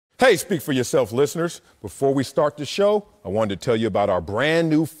Hey, Speak for Yourself listeners. Before we start the show, I wanted to tell you about our brand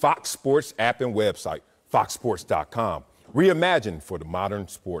new Fox Sports app and website, foxsports.com. Reimagined for the modern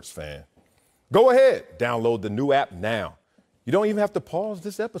sports fan. Go ahead, download the new app now. You don't even have to pause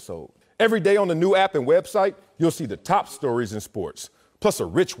this episode. Every day on the new app and website, you'll see the top stories in sports, plus a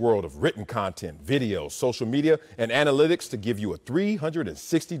rich world of written content, videos, social media, and analytics to give you a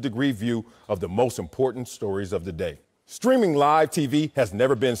 360-degree view of the most important stories of the day. Streaming live TV has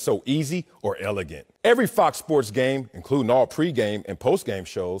never been so easy or elegant. Every Fox Sports game, including all pregame and postgame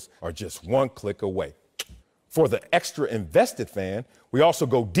shows, are just one click away. For the extra invested fan, we also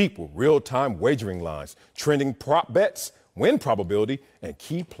go deep with real-time wagering lines, trending prop bets, win probability, and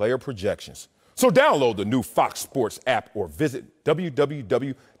key player projections. So download the new Fox Sports app or visit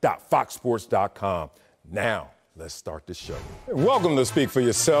www.foxsports.com. Now, let's start the show. Welcome to Speak for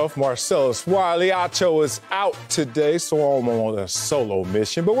Yourself. Marcellus Wiley. Acho is out today, so I'm on a solo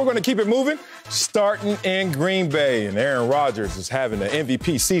mission. But we're going to keep it moving, starting in Green Bay. And Aaron Rodgers is having an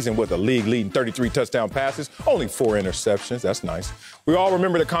MVP season with a league-leading 33 touchdown passes, only 4 interceptions. That's nice. We all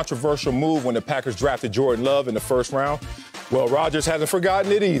remember the controversial move when the Packers drafted Jordan Love in the first round. Well, Rodgers hasn't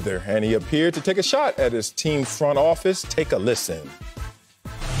forgotten it either, and he appeared to take a shot at his team front office. Take a listen.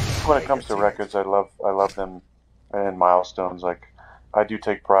 When it comes to records, I love them. And milestones, like, I do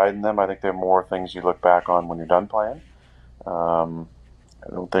take pride in them. I think they're more things you look back on when you're done playing. I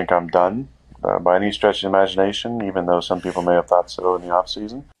don't think I'm done by any stretch of the imagination, even though some people may have thought so in the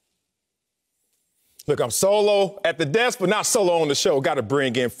offseason. Look, I'm solo at the desk, but not solo on the show. Got to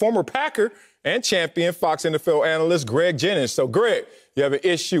bring in former Packer and champion Fox NFL analyst Greg Jennings. So, Greg, you have an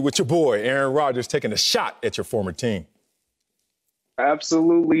issue with your boy Aaron Rodgers taking a shot at your former team.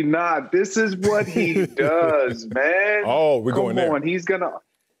 Absolutely not. This is what he does, man. Oh, we're going there. Come on, he's gonna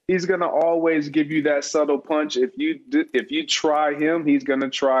always give you that subtle punch. If you try him, he's gonna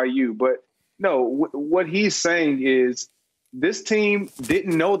try you. But no, what he's saying is this team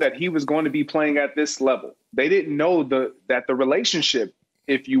didn't know that he was going to be playing at this level. They didn't know that the relationship,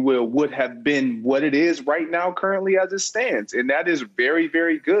 if you will, would have been what it is right now, currently as it stands, and that is very,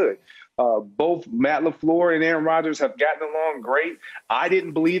 very good. Both Matt LaFleur and Aaron Rodgers have gotten along great. I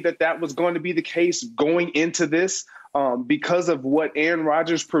didn't believe that was going to be the case going into this because of what Aaron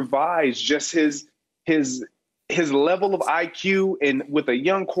Rodgers provides, just his level of IQ, and with a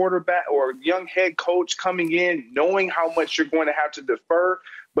young quarterback or young head coach coming in, knowing how much you're going to have to defer.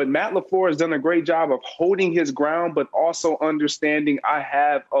 But Matt LaFleur has done a great job of holding his ground, but also understanding I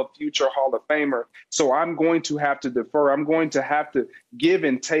have a future Hall of Famer. So I'm going to have to defer. I'm going to have to give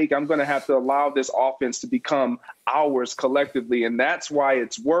and take. I'm going to have to allow this offense to become ours collectively. And that's why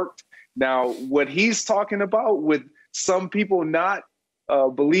it's worked. Now, what he's talking about with some people not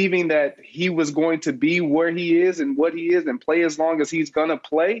believing that he was going to be where he is and what he is and play as long as he's going to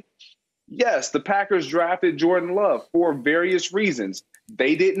play. Yes, the Packers drafted Jordan Love for various reasons.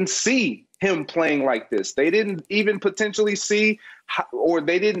 They didn't see him playing like this. They didn't even potentially see,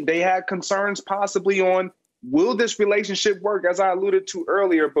 they had concerns possibly on, will this relationship work, as I alluded to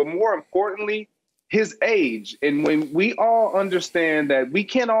earlier, but more importantly, his age. And when we all understand that we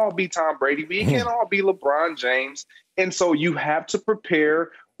can't all be Tom Brady, we can't all be LeBron James. And so you have to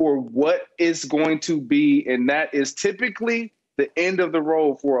prepare for what is going to be. And that is typically the end of the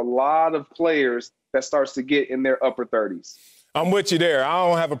road for a lot of players that starts to get in their upper 30s. I'm with you there. I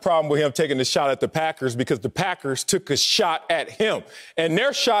don't have a problem with him taking the shot at the Packers because the Packers took a shot at him. And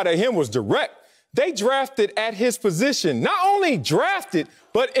their shot at him was direct. They drafted at his position. Not only drafted,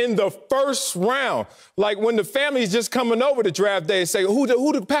 but in the first round. Like when the family's just coming over to draft day and say, who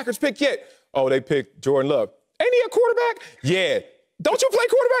the Packers pick yet? Oh, they picked Jordan Love. Ain't he a quarterback? Yeah. Don't you play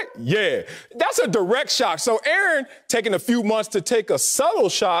quarterback? Yeah. That's a direct shot. So Aaron taking a few months to take a subtle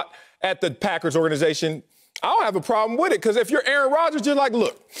shot at the Packers organization, I don't have a problem with it, because if you're Aaron Rodgers, you're like,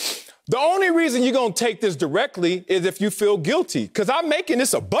 look, the only reason you're going to take this directly is if you feel guilty, because I'm making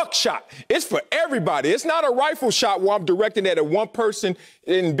this a buck shot. It's for everybody. It's not a rifle shot where I'm directing it at one person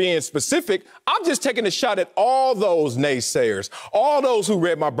in being specific. I'm just taking a shot at all those naysayers, all those who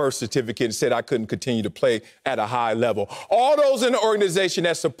read my birth certificate and said I couldn't continue to play at a high level, all those in the organization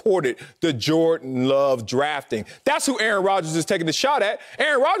that supported the Jordan Love drafting. That's who Aaron Rodgers is taking the shot at.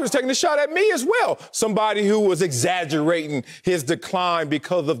 Aaron Rodgers is taking the shot at me as well, somebody who was exaggerating his decline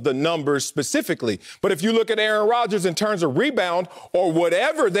because of the numbers numbers specifically. But if you look at Aaron Rodgers in terms of rebound or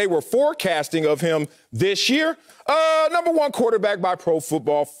whatever they were forecasting of him this year, number one quarterback by Pro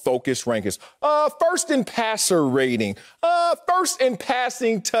Football Focus rankings, first in passer rating, first in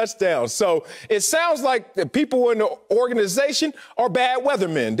passing touchdowns. So it sounds like the people in the organization are bad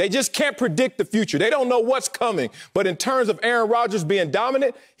weathermen. They just can't predict the future. They don't know what's coming. But in terms of Aaron Rodgers being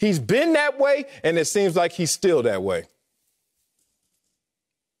dominant, he's been that way, and it seems like he's still that way.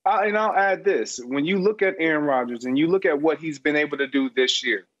 And I'll add this. When you look at Aaron Rodgers and you look at what he's been able to do this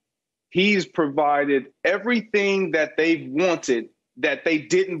year, he's provided everything that they've wanted that they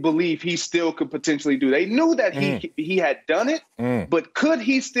didn't believe he still could potentially do. They knew that he had done it, but could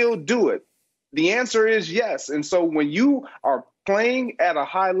he still do it? The answer is yes. And so when you are playing at a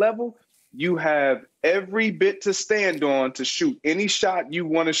high level, you have every bit to stand on to shoot any shot you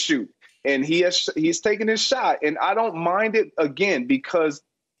want to shoot. And he's taken his shot. And I don't mind it, again, because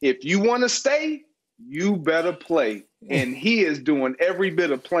if you want to stay, you better play. And he is doing every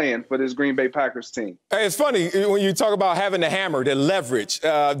bit of playing for this Green Bay Packers team. Hey, it's funny when you talk about having the hammer, the leverage.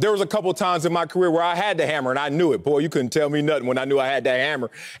 There was a couple times in my career where I had the hammer and I knew it. Boy, you couldn't tell me nothing when I knew I had that hammer.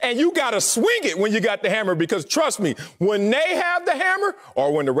 And you got to swing it when you got the hammer, because trust me, when they have the hammer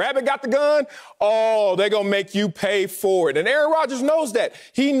or when the rabbit got the gun, oh, they're going to make you pay for it. And Aaron Rodgers knows that.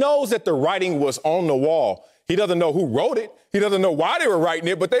 He knows that the writing was on the wall. He doesn't know who wrote it. He doesn't know why they were writing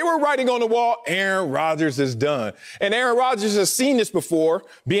it, but they were writing on the wall, Aaron Rodgers is done. And Aaron Rodgers has seen this before,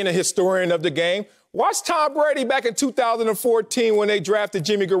 being a historian of the game. Watch Tom Brady back in 2014 when they drafted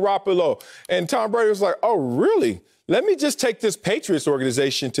Jimmy Garoppolo. And Tom Brady was like, oh, really? Let me just take this Patriots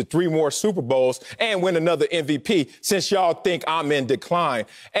organization to 3 more Super Bowls and win another MVP since y'all think I'm in decline.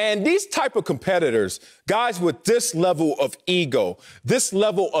 And these type of competitors, guys with this level of ego, this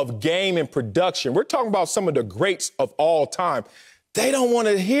level of game and production, we're talking about some of the greats of all time. They don't want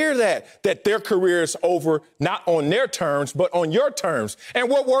to hear that their career is over, not on their terms, but on your terms. And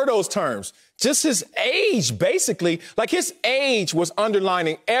what were those terms? Just his age, basically. Like, his age was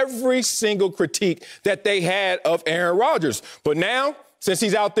underlining every single critique that they had of Aaron Rodgers. But now, since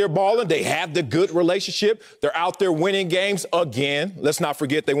he's out there balling, they have the good relationship. They're out there winning games again. Let's not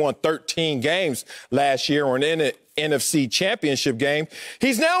forget they won 13 games last year or in an NFC championship game.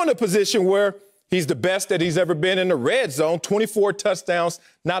 He's now in a position where he's the best that he's ever been in the red zone, 24 touchdowns,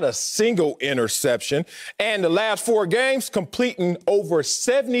 not a single interception. And the last 4 games, completing over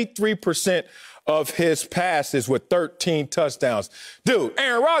 73% of his passes with 13 touchdowns. Dude,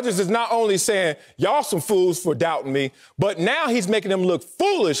 Aaron Rodgers is not only saying, y'all some fools for doubting me, but now he's making them look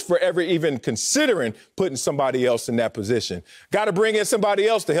foolish for ever even considering putting somebody else in that position. Got to bring in somebody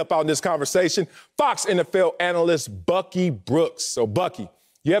else to help out in this conversation. Fox NFL analyst Bucky Brooks. So, Bucky,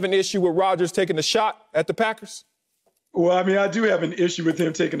 you have an issue with Rodgers taking a shot at the Packers? Well, I mean, I do have an issue with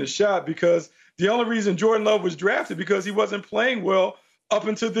him taking a shot because the only reason Jordan Love was drafted because he wasn't playing well up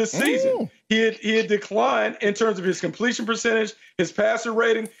until this season. He had declined in terms of his completion percentage, his passer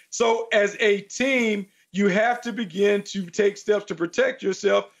rating. So as a team, you have to begin to take steps to protect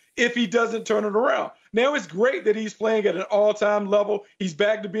yourself if he doesn't turn it around. Now, it's great that he's playing at an all-time level. He's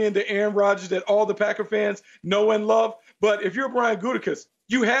back to being the Aaron Rodgers that all the Packer fans know and love. But if you're Brian Gutekunst,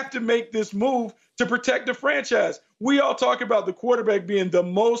 you have to make this move to protect the franchise. We all talk about the quarterback being the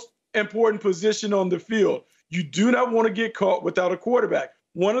most important position on the field. You do not want to get caught without a quarterback.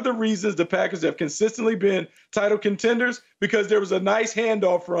 One of the reasons the Packers have consistently been title contenders because there was a nice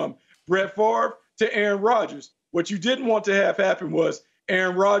handoff from Brett Favre to Aaron Rodgers. What you didn't want to have happen was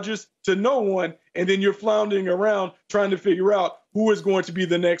Aaron Rodgers to no one, and then you're floundering around trying to figure out who is going to be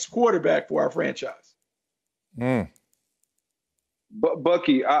the next quarterback for our franchise. But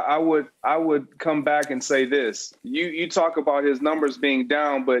Bucky, I would come back and say this. You talk about his numbers being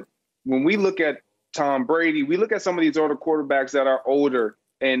down, but when we look at Tom Brady, we look at some of these older quarterbacks that are older,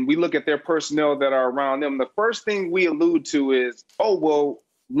 and we look at their personnel that are around them. The first thing we allude to is, oh, well,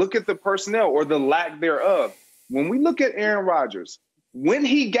 look at the personnel or the lack thereof. When we look at Aaron Rodgers, when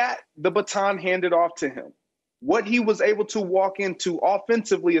he got the baton handed off to him, what he was able to walk into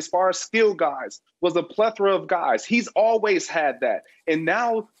offensively as far as skill guys was a plethora of guys. He's always had that. And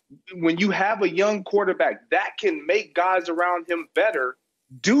now when you have a young quarterback that can make guys around him better,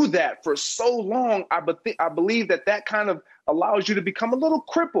 do that for so long, I believe that kind of allows you to become a little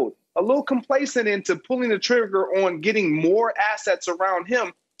crippled, a little complacent into pulling the trigger on getting more assets around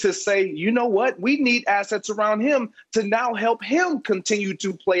him to say, you know what, we need assets around him to now help him continue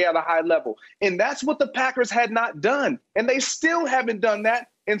to play at a high level. And that's what the Packers had not done. And they still haven't done that.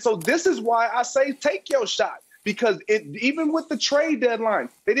 And so this is why I say take your shot, because even with the trade deadline,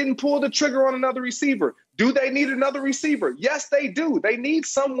 they didn't pull the trigger on another receiver. Do they need another receiver? Yes, they do. They need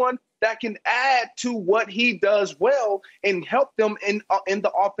someone that can add to what he does well and help them in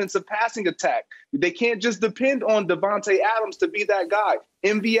the offensive passing attack. They can't just depend on Devontae Adams to be that guy.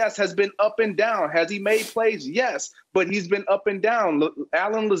 MVS has been up and down. Has he made plays? Yes, but he's been up and down.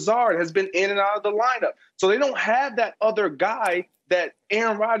 Alan Lazard has been in and out of the lineup. So they don't have that other guy that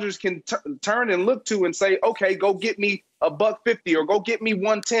Aaron Rodgers can turn and look to and say, okay, go get me $150 or go get me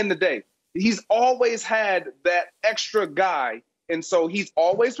 110 today. He's always had that extra guy. And so he's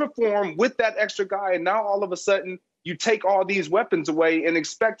always performed with that extra guy. And now all of a sudden you take all these weapons away and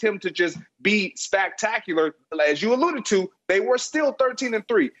expect him to just be spectacular. As you alluded to, they were still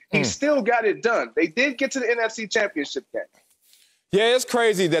 13-3. He still got it done. They did get to the NFC Championship game. Yeah, it's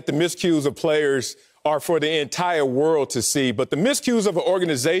crazy that the miscues of players are for the entire world to see. But the miscues of an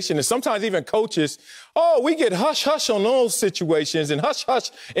organization and sometimes even coaches, we get hush-hush on those situations and hush-hush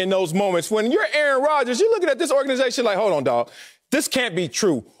in those moments. When you're Aaron Rodgers, you're looking at this organization like, hold on, dog. This can't be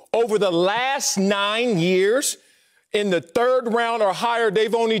true. Over the last 9 years, in the third round or higher,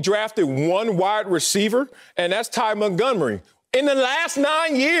 they've only drafted one wide receiver, and that's Ty Montgomery. In the last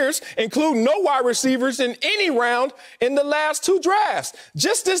 9 years, including no wide receivers in any round in the last 2 drafts.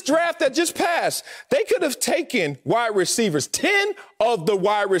 Just this draft that just passed, they could have taken wide receivers. 10 of the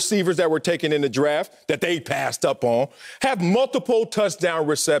wide receivers that were taken in the draft that they passed up on have multiple touchdown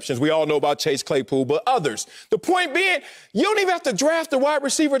receptions. We all know about Chase Claypool, but others. The point being, you don't even have to draft a wide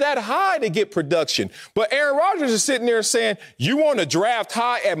receiver that high to get production. But Aaron Rodgers is sitting there saying, you want to draft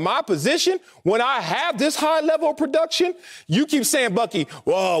high at my position when I have this high level of production? You keep saying, Bucky,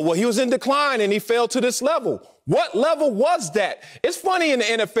 well, he was in decline and he fell to this level. What level was that? It's funny in the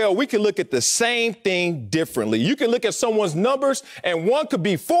NFL, we can look at the same thing differently. You can look at someone's numbers and one could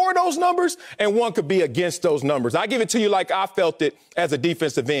be for those numbers and one could be against those numbers. I give it to you like I felt it as a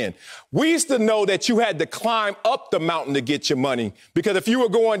defensive end. We used to know that you had to climb up the mountain to get your money because if you were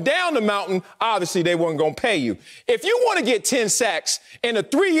going down the mountain, obviously they weren't going to pay you. If you want to get 10 sacks in a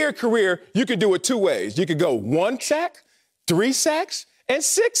 3-year career, you could do it 2 ways. You could go 1 sack, 3 sacks, and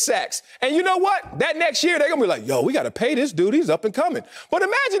 6 sacks. And you know what? That next year, they're going to be like, yo, we got to pay this dude. He's up and coming. But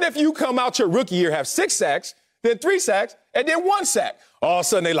imagine if you come out your rookie year, have 6 sacks, then 3 sacks, and then 1 sack. All of a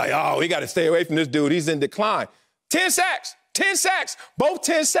sudden, they're like, we got to stay away from this dude. He's in decline. 10 sacks, 10 sacks, both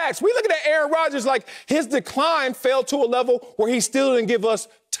 10 sacks. We looking at Aaron Rodgers like his decline fell to a level where he still didn't give us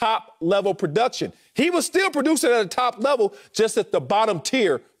top-level production. He was still producing at a top level, just at the bottom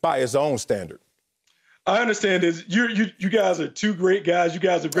tier by his own standard. I understand this. You guys are 2 great guys. You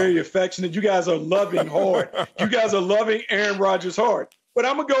guys are very affectionate. You guys are loving hard. You guys are loving Aaron Rodgers hard. But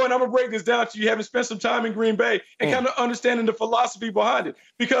I'm going to go and I'm going to break this down to you, having spent some time in Green Bay and kind of understanding the philosophy behind it.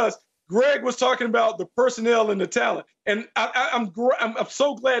 Because Greg was talking about the personnel and the talent. And I'm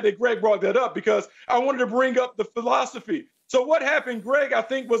so glad that Greg brought that up because I wanted to bring up the philosophy. So what happened, Greg, I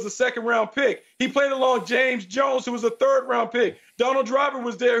think, was a 2nd-round pick. He played along James Jones, who was a 3rd-round pick. Donald Driver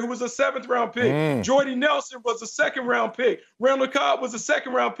was there, who was a 7th-round pick. Jordy Nelson was a 2nd-round pick. Randall Cobb was a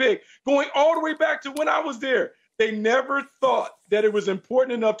 2nd-round pick. Going all the way back to when I was there, they never thought that it was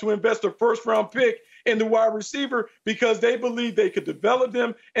important enough to invest a 1st-round pick in the wide receiver because they believed they could develop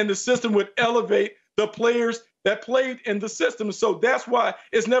them and the system would elevate the players that played in the system. So that's why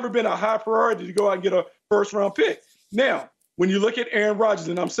it's never been a high priority to go out and get a 1st-round pick. Now, when you look at Aaron Rodgers,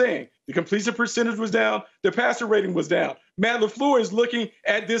 and I'm saying the completion percentage was down, the passer rating was down. Matt LaFleur is looking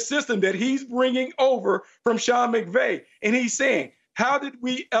at this system that he's bringing over from Sean McVay, and he's saying, how did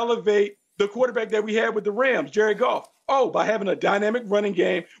we elevate the quarterback that we had with the Rams, Jared Goff? By having a dynamic running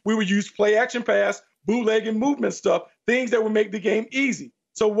game. We would use play-action pass, bootleg and movement stuff, things that would make the game easy.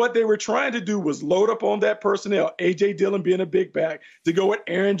 So what they were trying to do was load up on that personnel, A.J. Dillon being a big back, to go with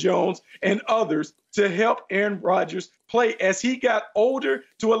Aaron Jones and others to help Aaron Rodgers play as he got older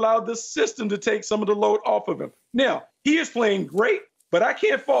to allow the system to take some of the load off of him. Now, he is playing great, but I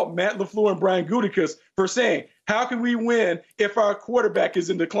can't fault Matt LaFleur and Brian Gutekunst for saying, how can we win if our quarterback is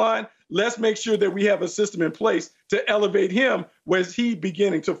in decline? Let's make sure that we have a system in place to elevate him whereas he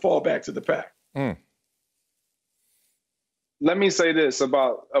beginning to fall back to the pack. Let me say this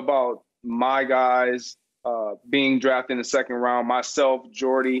about my guys being drafted in the 2nd round, myself,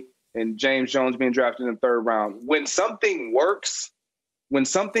 Jordy, and James Jones being drafted in the 3rd round. When something works, when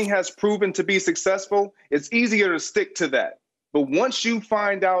something has proven to be successful, it's easier to stick to that. But once you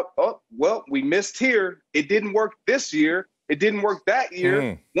find out, we missed here, it didn't work this year, it didn't work that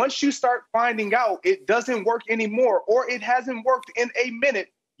year. Once you start finding out it doesn't work anymore or it hasn't worked in a minute,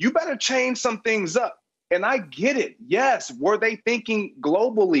 you better change some things up. And I get it. Yes. Were they thinking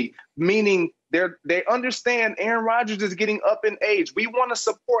globally, meaning they understand Aaron Rodgers is getting up in age. We want to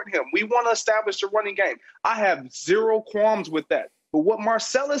support him. We want to establish a running game. I have zero qualms with that. But what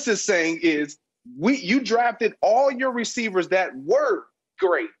Marcellus is saying is you drafted all your receivers that were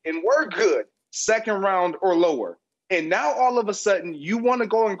great and were good, second round or lower. And now all of a sudden you want to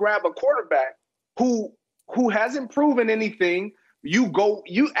go and grab a quarterback who hasn't proven anything.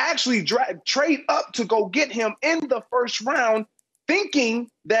 You actually trade up to go get him in the first round, thinking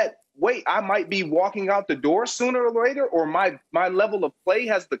that, wait, I might be walking out the door sooner or later, or my level of play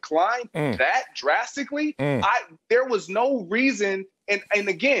has declined that drastically. There was no reason. And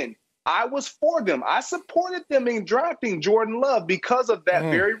again, I was for them. I supported them in drafting Jordan Love because of that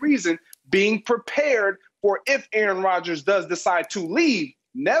very reason, being prepared for if Aaron Rodgers does decide to leave.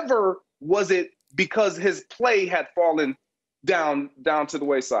 Never was it because his play had fallen down to the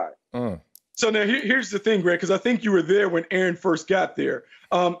wayside. So now here's the thing, Greg, because I think you were there when Aaron first got there.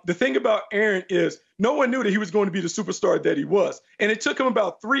 The thing about Aaron is no one knew that he was going to be the superstar that he was. And it took him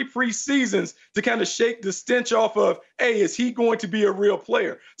about 3 preseasons to kind of shake the stench off of, hey, is he going to be a real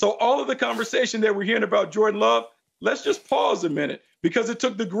player? So all of the conversation that we're hearing about Jordan Love, let's just pause a minute, because it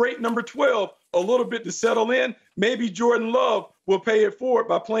took the great number 12 a little bit to settle in. Maybe Jordan Love will pay it forward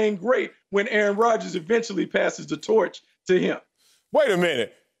by playing great when Aaron Rodgers eventually passes the torch to him. Wait a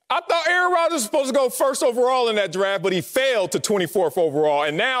minute. I thought Aaron Rodgers was supposed to go first overall in that draft, but he failed to 24th overall.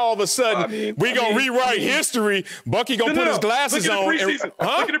 And now all of a sudden, we're going to rewrite history. Bucky going to put his glasses on. Look at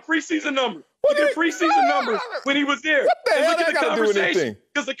the preseason numbers. Look at the preseason numbers when he was there. What the hell look at that got to do with anything?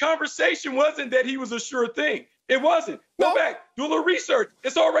 Because the conversation wasn't that he was a sure thing. It wasn't. Go back, do a little research.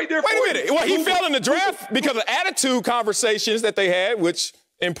 It's all right there for you. Wait a minute. Well, he fell in the draft because of attitude conversations that they had, which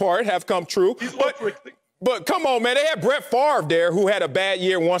in part have come true. But come on, man. They had Brett Favre there, who had a bad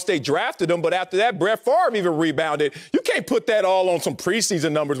year once they drafted him. But after that, Brett Favre even rebounded. You can't put that all on some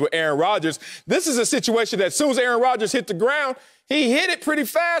preseason numbers with Aaron Rodgers. This is a situation that as soon as Aaron Rodgers hit the ground, he hit it pretty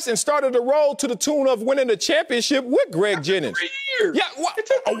fast and started to roll to the tune of winning the championship with Greg Jennings. 3 years.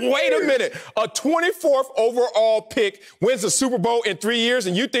 Yeah, wait a minute. A 24th overall pick wins the Super Bowl in 3 years,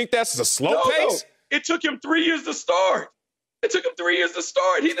 and you think that's a slow pace? No. It took him 3 years to start. It took him 3 years to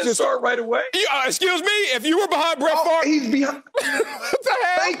start. He didn't start right away. Excuse me, if you were behind Brett Favre. He's behind. What the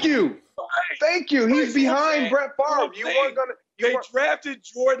hell? Thank you. Thank you. He's behind Brett Favre. They drafted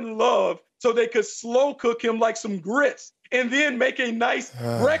Jordan Love so they could slow cook him like some grits and then make a nice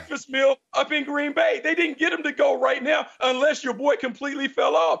breakfast meal up in Green Bay. They didn't get him to go right now unless your boy completely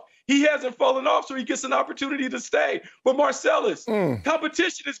fell off. He hasn't fallen off, so he gets an opportunity to stay. But Marcellus,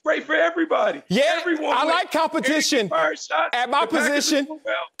 competition is great for everybody. Yeah, everyone I like competition. At my position,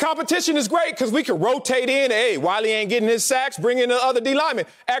 competition is great because we can rotate in. Hey, Wiley ain't getting his sacks, bring in the other D lineman.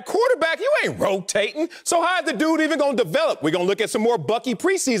 At quarterback, you ain't rotating. So how's the dude even going to develop? We're going to look at some more Bucky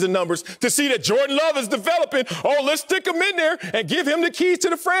preseason numbers to see that Jordan Love is developing. Oh, let's stick him in there and give him the keys to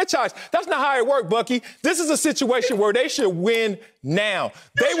the franchise. That's not how it worked, Bucky. This is a situation where they should win now.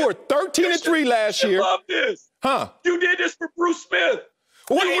 They were 13-3 last year. I love this. Huh? You did this for Bruce Smith.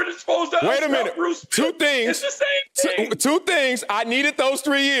 You were supposed to wait a minute. Bruce Smith. Two things. It's the same thing. Two things. I needed those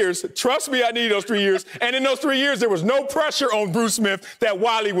 3 years. Trust me, I needed those 3 years. And in those 3 years, there was no pressure on Bruce Smith that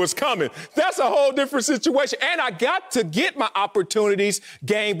Wiley was coming. That's a whole different situation. And I got to get my opportunities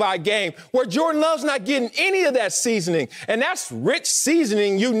game by game, where Jordan Love's not getting any of that seasoning. And that's rich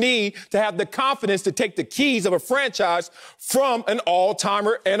seasoning you need to have the confidence to take the keys of a franchise from an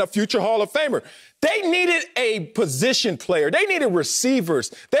all-timer and a future Hall of Famer. They needed a position player. They needed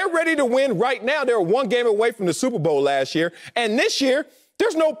receivers. They're ready to win right now. They were 1 game away from the Super Bowl last year. And this year,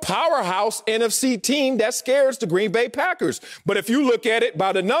 there's no powerhouse NFC team that scares the Green Bay Packers. But if you look at it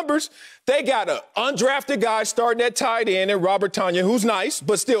by the numbers, they got an undrafted guy starting at tight end in Robert Tonyan, who's nice,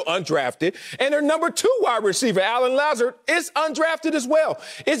 but still undrafted. And their number 2 wide receiver, Alan Lazard, is undrafted as well.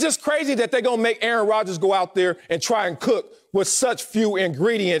 It's just crazy that they're going to make Aaron Rodgers go out there and try and cook with such few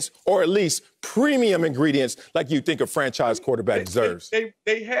ingredients, or at least premium ingredients, like you think a franchise quarterback deserves.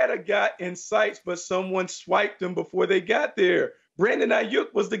 They had a guy in sights, but someone swiped him before they got there. Brandon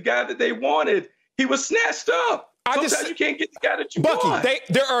Ayuk was the guy that they wanted. He was snatched up. Sometimes you can't get the guy that you want.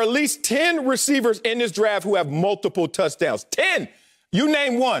 There are at least 10 receivers in this draft who have multiple touchdowns. 10. You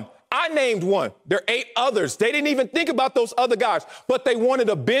name one. I named one. There are 8 others. They didn't even think about those other guys, but they wanted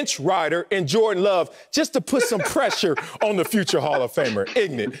a bench rider in Jordan Love just to put some pressure on the future Hall of Famer.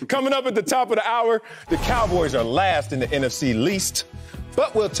 Ignorant. Coming up at the top of the hour, the Cowboys are last in the NFC East,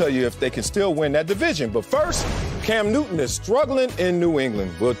 but we'll tell you if they can still win that division. But first, Cam Newton is struggling in New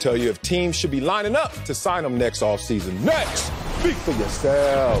England. We'll tell you if teams should be lining up to sign him next offseason. Next, speak for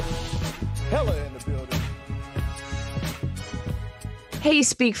yourself. Hella in the building. Hey,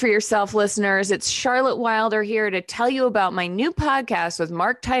 Speak for Yourself listeners. It's Charlotte Wilder here to tell you about my new podcast with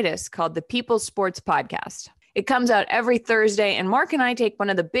Mark Titus called the People's Sports Podcast. It comes out every Thursday, and Mark and I take one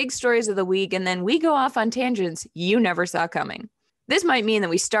of the big stories of the week, and then we go off on tangents you never saw coming. This might mean that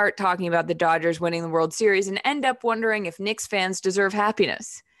we start talking about the Dodgers winning the World Series and end up wondering if Knicks fans deserve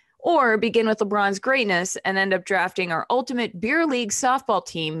happiness. Or begin with LeBron's greatness and end up drafting our ultimate beer league softball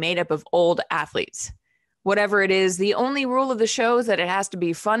team made up of old athletes. Whatever it is, the only rule of the show is that it has to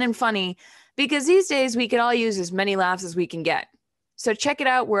be fun and funny, because these days we can all use as many laughs as we can get. So check it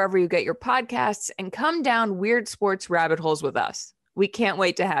out wherever you get your podcasts and come down weird sports rabbit holes with us. We can't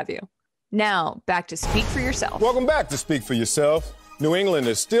wait to have you. Now, back to Speak for Yourself. Welcome back to Speak for Yourself. New England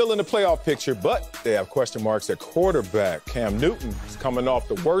is still in the playoff picture, but they have question marks at quarterback. Cam Newton is coming off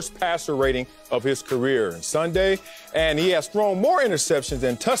the worst passer rating of his career on Sunday, and he has thrown more interceptions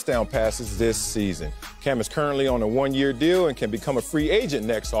than touchdown passes this season. Cam is currently on a one-year deal and can become a free agent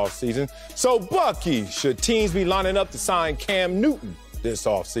next offseason. So, Bucky, should teams be lining up to sign Cam Newton this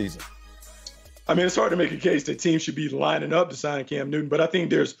offseason? I mean, it's hard to make a case that teams should be lining up to sign Cam Newton, but I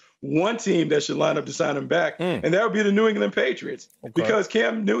think there's one team that should line up to sign him back, and that would be the New England Patriots, because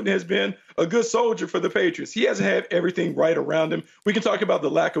Cam Newton has been a good soldier for the Patriots. He hasn't had everything right around him. We can talk about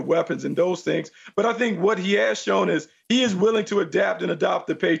the lack of weapons and those things, but I think what he has shown is he is willing to adapt and adopt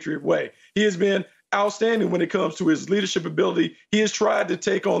the Patriot way. He has been outstanding when it comes to his leadership ability. He has tried to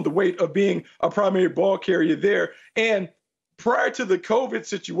take on the weight of being a primary ball carrier there. And prior to the COVID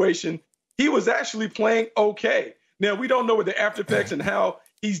situation, he was actually playing okay. Now, we don't know what the after effects and how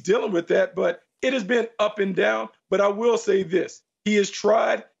he's dealing with that, but it has been up and down. But I will say this. He has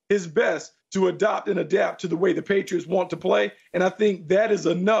tried his best to adopt and adapt to the way the Patriots want to play. And I think that is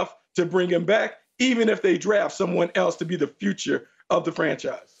enough to bring him back, even if they draft someone else to be the future of the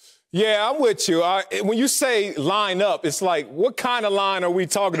franchise. Yeah, I'm with you. When you say line up, it's like, what kind of line are we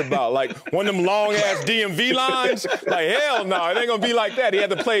talking about? Like one of them long-ass DMV lines? Like, hell no, it ain't going to be like that. He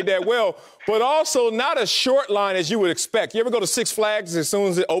hasn't played that well. But also not a short line as you would expect. You ever go to Six Flags, as soon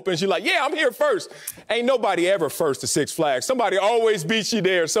as it opens, you're like, yeah, I'm here first. Ain't nobody ever first to Six Flags. Somebody always beats you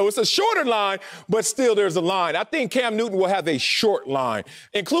there. So it's a shorter line, but still there's a line. I think Cam Newton will have a short line,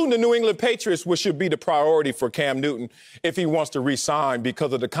 including the New England Patriots, which should be the priority for Cam Newton if he wants to re-sign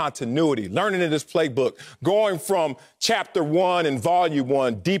because of the continuity, learning in his playbook, going from chapter 1 and volume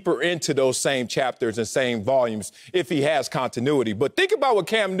 1 deeper into those same chapters and same volumes if he has continuity. But think about what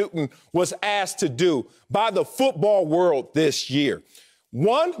Cam Newton was asked to do by the football world this year.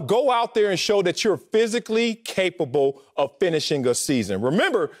 One, go out there and show that you're physically capable of finishing a season.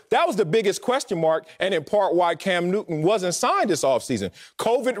 Remember, that was the biggest question mark, and in part why Cam Newton wasn't signed this offseason.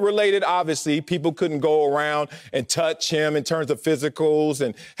 COVID-related, obviously, people couldn't go around and touch him in terms of physicals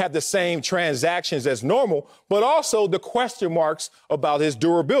and have the same transactions as normal, but also the question marks about his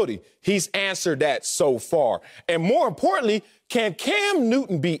durability. He's answered that so far. And more importantly, can Cam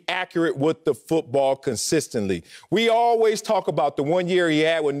Newton be accurate with the football consistently? We always talk about the 1 year he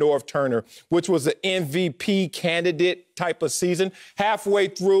had with North Turner, which was an MVP candidate type of season. Halfway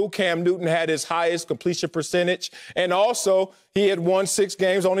through, Cam Newton had his highest completion percentage. And also, he had won 6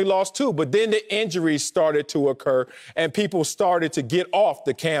 games, only lost 2. But then the injuries started to occur, and people started to get off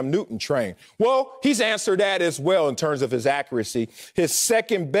the Cam Newton train. Well, he's answered that as well in terms of his accuracy. His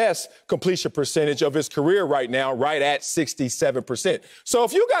second best completion percentage of his career right now, right at 67%. So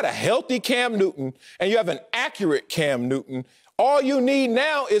if you got a healthy Cam Newton and you have an accurate Cam Newton, all you need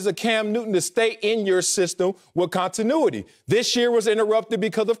now is a Cam Newton to stay in your system with continuity. This year was interrupted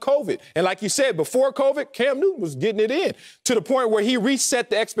because of COVID. And like you said, before COVID, Cam Newton was getting it in to the point where he reset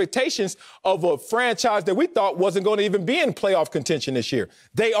the expectations of a franchise that we thought wasn't going to even be in playoff contention this year.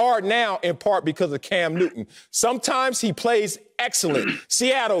 They are now in part because of Cam Newton. Sometimes he plays excellent.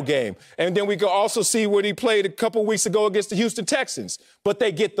 Seattle game. And then we can also see what he played a couple weeks ago against the Houston Texans. But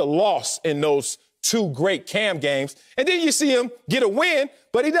they get the loss in those 2 great Cam games. And then you see him get a win,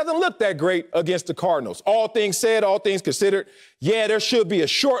 but he doesn't look that great against the Cardinals. All things said, all things considered, yeah, there should be a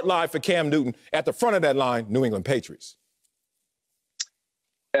short line for Cam Newton. At the front of that line, New England Patriots.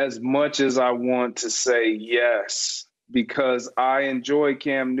 As much as I want to say yes, because I enjoy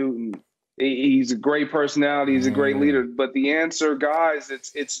Cam Newton. He's a great personality. He's a great leader. But the answer, guys,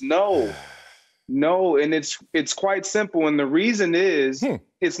 it's no. No, and it's quite simple. And the reason is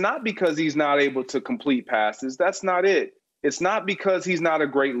it's not because he's not able to complete passes. That's not it. It's not because he's not a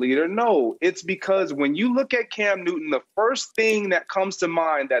great leader. No, it's because when you look at Cam Newton, the first thing that comes to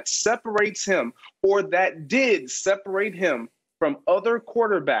mind that separates him, or that did separate him from other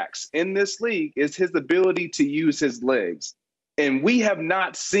quarterbacks in this league, is his ability to use his legs. And we have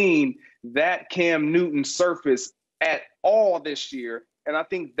not seen that Cam Newton surface at all this year. And I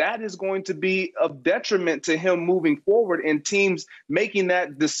think that is going to be of detriment to him moving forward and teams making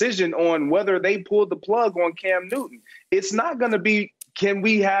that decision on whether they pull the plug on Cam Newton. It's not going to be, can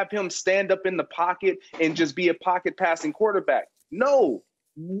we have him stand up in the pocket and just be a pocket passing quarterback? No,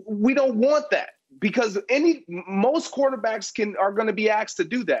 we don't want that, because most quarterbacks are going to be asked to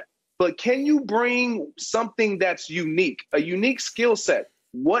do that. But can you bring something that's unique, a unique skill set?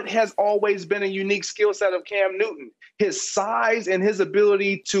 What has always been a unique skill set of Cam Newton? His size and his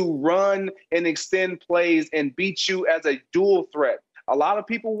ability to run and extend plays and beat you as a dual threat. A lot of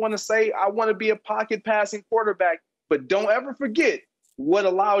people want to say, I want to be a pocket passing quarterback, but don't ever forget what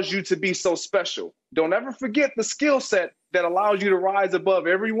allows you to be so special. Don't ever forget the skill set that allows you to rise above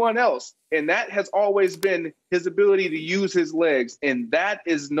everyone else. And that has always been his ability to use his legs. And that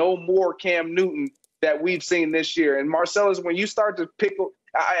is no more Cam Newton that we've seen this year. And Marcellus, when you start to pick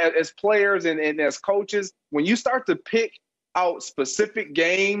as players and as coaches, when you start to pick out specific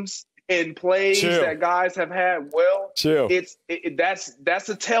games and plays that guys have had, that's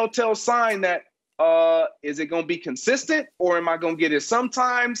a telltale sign that is it going to be consistent, or am I going to get it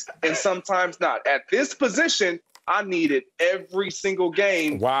sometimes and sometimes not? At this position, I need it every single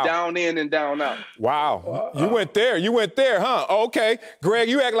game, down in and down out. Wow. You went there, huh? Okay. Greg,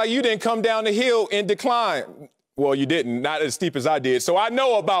 you act like you didn't come down the hill in decline. Well, you didn't, not as steep as I did. So I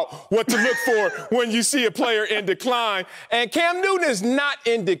know about what to look for when you see a player in decline. And Cam Newton is not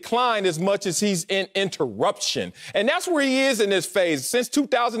in decline as much as he's in interruption. And that's where he is in this phase. Since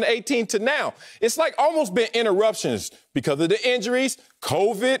 2018 to now, it's like almost been interruptions because of the injuries,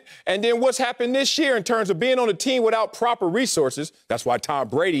 COVID, and then what's happened this year in terms of being on a team without proper resources. That's why Tom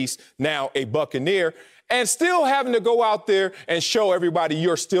Brady's now a Buccaneer. And still having to go out there and show everybody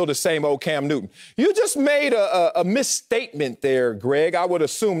you're still the same old Cam Newton. You just made a misstatement there, Greg. I would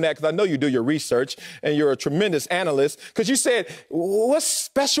assume that because I know you do your research and you're a tremendous analyst, because you said, what's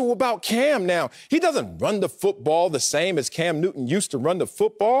special about Cam now? He doesn't run the football the same as Cam Newton used to run the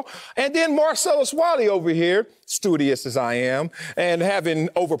football. And then Marcellus Wiley over here, studious as I am and having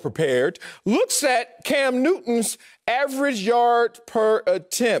overprepared, looks at Cam Newton's average yard per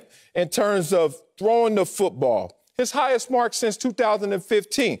attempt in terms of throwing the football. His highest mark since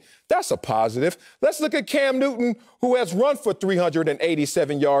 2015. That's a positive. Let's look at Cam Newton, who has run for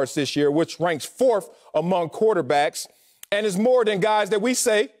 387 yards this year, which ranks 4th among quarterbacks and is more than guys that we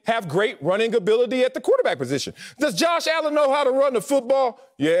say have great running ability at the quarterback position. Does Josh Allen know how to run the football?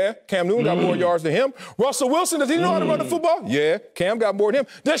 Yeah, Cam Newton got more yards than him. Russell Wilson, does he know how to run the football? Yeah, Cam got more than him.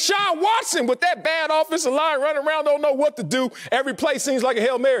 Deshaun Watson, with that bad offensive line running around, don't know what to do. Every play seems like a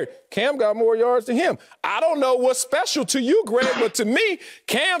Hail Mary. Cam got more yards than him. I don't know what's special to you, Greg, but to me,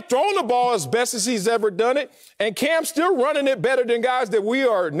 Cam throwing the ball as best as he's ever done it, and Cam still running it better than guys that we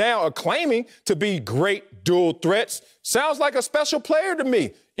are now acclaiming to be great dual threats. Sounds like a special player to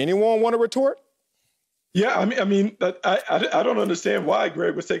me. Anyone want to retort? Yeah, I mean, I don't understand why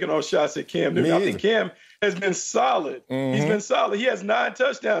Greg was taking all shots at Cam Newton. I think Cam has been solid. Mm-hmm. He's been solid. He has 9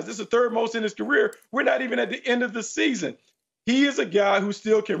 touchdowns. This is the 3rd most in his career. We're not even at the end of the season. He is a guy who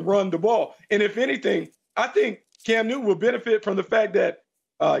still can run the ball. And if anything, I think Cam Newton will benefit from the fact that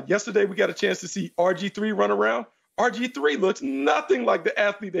yesterday we got a chance to see RG3 run around. RG3 looks nothing like the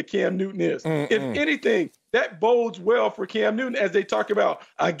athlete that Cam Newton is. If anything, that bodes well for Cam Newton as they talk about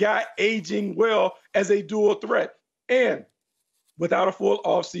a guy aging well as a dual threat. And without a full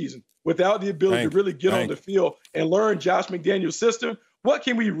offseason, without the ability to really get on the field and learn Josh McDaniels' system, what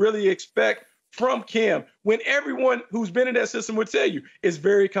can we really expect from Cam when everyone who's been in that system would tell you it's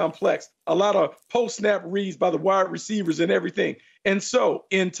very complex, a lot of post-snap reads by the wide receivers and everything. And so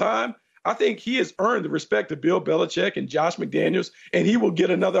in time, I think he has earned the respect of Bill Belichick and Josh McDaniels, and he will get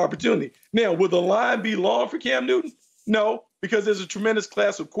another opportunity. Now, will the line be long for Cam Newton? No, because there's a tremendous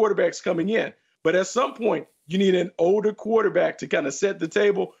class of quarterbacks coming in. But at some point, you need an older quarterback to kind of set the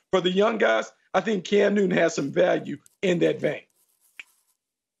table for the young guys. I think Cam Newton has some value in that vein.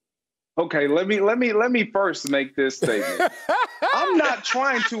 Okay, let me first make this statement. I'm not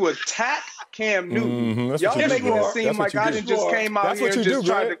trying to attack Cam Newton. Y'all making it seem like I just came out here and just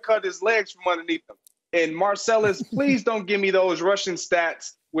tried to cut his legs from underneath him. And Marcellus, please don't give me those rushing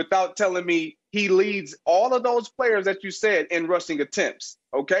stats without telling me he leads all of those players that you said in rushing attempts.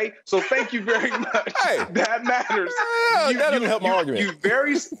 Okay, so thank you very much. Hey, that matters. That doesn't help my argument.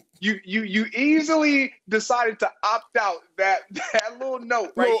 You easily decided to opt out that little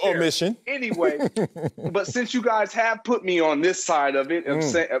note right there. Omission. Anyway, but since you guys have put me on this side of it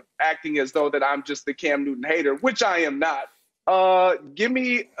of acting as though that I'm just the Cam Newton hater, which I am not, give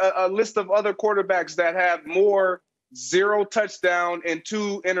me a list of other quarterbacks that have more 0 touchdown and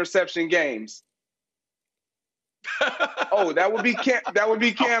 2 interception games. Oh, that would be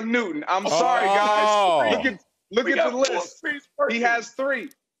Cam Newton. I'm sorry, guys. Look at the list. He has 3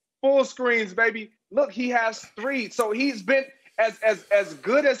 full screens, baby. Look, he has 3. So he's been as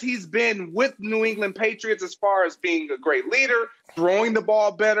good as he's been with New England Patriots as far as being a great leader, throwing the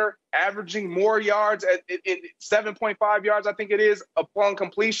ball better, averaging more yards at 7.5 yards, I think it is, upon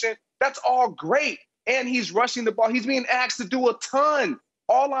completion. That's all great. And he's rushing the ball. He's being asked to do a ton.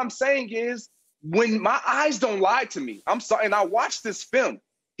 All I'm saying is, when my eyes don't lie to me, I'm sorry, and I watched this film,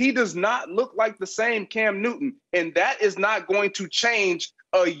 he does not look like the same Cam Newton. And that is not going to change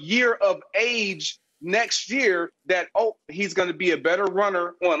a year of age next year that, he's going to be a better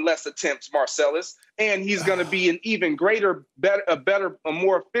runner on less attempts, Marcellus, and he's going to be an even greater, a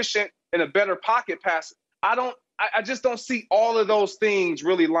more efficient and a better pocket passer. I just don't see all of those things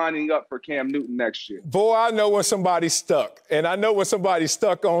really lining up for Cam Newton next year. Boy, I know when somebody's stuck, and I know when somebody's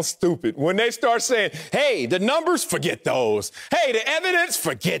stuck on stupid. When they start saying, hey, the numbers, forget those. Hey, the evidence,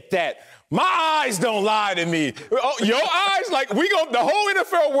 forget that. My eyes don't lie to me. Oh, your eyes? Like, the whole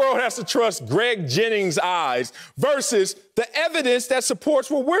NFL world has to trust Greg Jennings' eyes versus the evidence that supports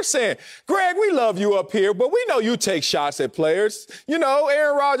what we're saying. Greg, we love you up here, but we know you take shots at players. You know,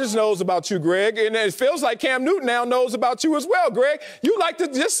 Aaron Rodgers knows about you, Greg, and it feels like Cam Newton now knows about you as well, Greg. You like to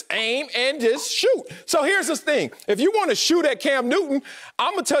just aim and just shoot. So here's the thing. If you want to shoot at Cam Newton,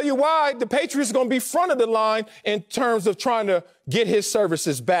 I'm going to tell you why the Patriots are going to be front of the line in terms of trying to get his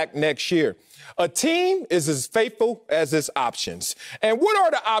services back next year. A team is as faithful as its options. And what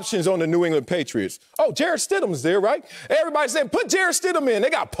are the options on the New England Patriots? Oh, Jarrett Stidham's there, right? Everybody's saying, put Jarrett Stidham in. They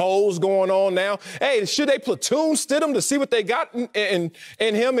got polls going on now. Hey, should they platoon Stidham to see what they got in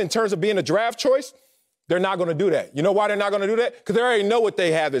him in terms of being a draft choice? They're not going to do that. You know why they're not going to do that? Because they already know what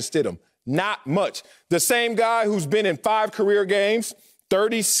they have in Stidham. Not much. The same guy who's been in 5 career games,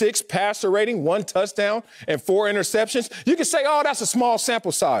 36 passer rating, 1 touchdown, and 4 interceptions. You can say, oh, that's a small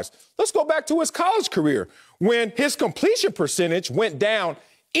sample size. Let's go back to his college career when his completion percentage went down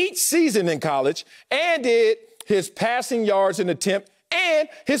each season in college, and did his passing yards in attempt and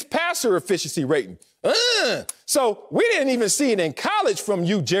his passer efficiency rating. So we didn't even see it in college from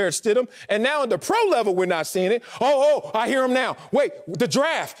you, Jarrett Stidham. And now at the pro level, we're not seeing it. I hear him now. Wait, the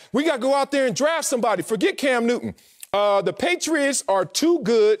draft. We got to go out there and draft somebody. Forget Cam Newton. The Patriots are too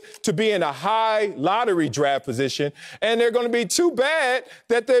good to be in a high lottery draft position, and they're going to be too bad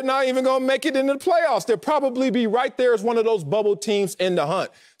that they're not even going to make it into the playoffs. They'll probably be right there as one of those bubble teams in the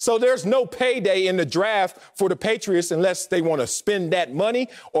hunt. So there's no payday in the draft for the Patriots unless they want to spend that money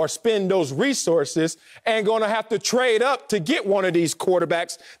or spend those resources, and going to have to trade up to get one of these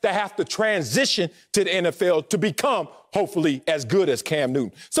quarterbacks that have to transition to the NFL to become hopefully as good as Cam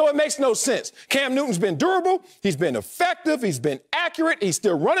Newton. So it makes no sense. Cam Newton's been durable. He's been effective. He's been accurate. He's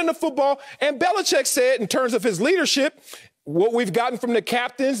still running the football. And Belichick said in terms of his leadership, what we've gotten from the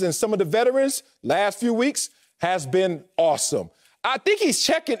captains and some of the veterans last few weeks has been awesome. I think he's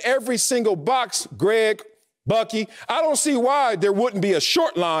checking every single box, Greg, Bucky. I don't see why there wouldn't be a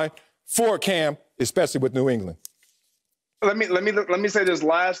short line for Cam, especially with New England. Let me say this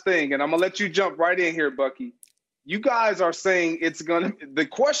last thing, and I'm gonna let you jump right in here, Bucky. You guys are saying the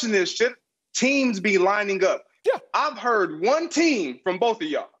question is, should teams be lining up? Yeah. I've heard one team from both of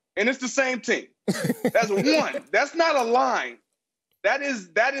y'all, and it's the same team. That's one. That's not a line. That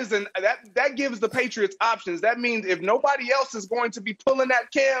gives the Patriots options. That means if nobody else is going to be pulling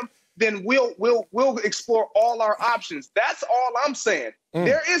that Cam, then we'll explore all our options. That's all I'm saying.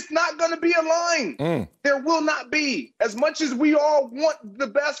 There is not going to be a line. There will not be. As much as we all want the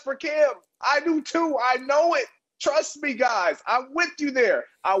best for Cam, I do too. I know it. Trust me, guys. I'm with you there.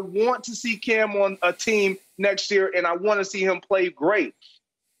 I want to see Cam on a team next year, and I want to see him play great.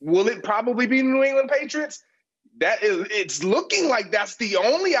 Will it probably be New England Patriots? It's looking like that's the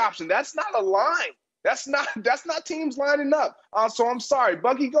only option. That's not a line. That's not teams lining up. So I'm sorry,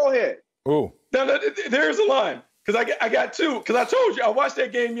 Bucky. Go ahead. Oh, no, there's a line because I got 2. Because I told you I watched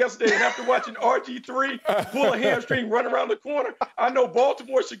that game yesterday, and after watching RG3 pull a hamstring, run around the corner, I know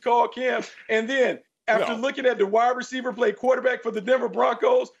Baltimore should call Cam. And then after looking at the wide receiver play quarterback for the Denver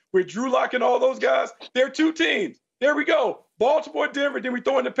Broncos with Drew Lock and all those guys, there are 2 teams. There we go. Baltimore, Denver, then we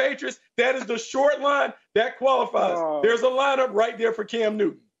throw in the Patriots. That is the short line that qualifies. There's a lineup right there for Cam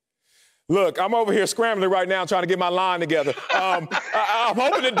Newton. Look, I'm over here scrambling right now trying to get my line together. I'm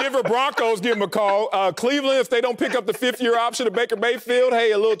hoping the Denver Broncos give him a call. Cleveland, if they don't pick up the fifth-year option of Baker Mayfield,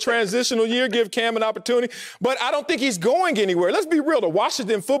 hey, a little transitional year, give Cam an opportunity. But I don't think he's going anywhere. Let's be real. The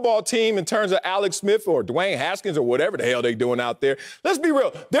Washington football team, in terms of Alex Smith or Dwayne Haskins or whatever the hell they're doing out there, let's be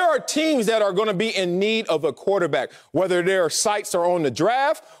real. There are teams that are going to be in need of a quarterback, whether their sights are on the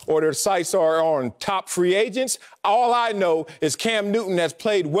draft or their sights are on top free agents. All I know is Cam Newton has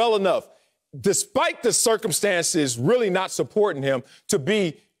played well enough, despite the circumstances really not supporting him, to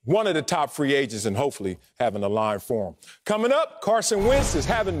be one of the top free agents and hopefully having a line for him. Coming up, Carson Wentz is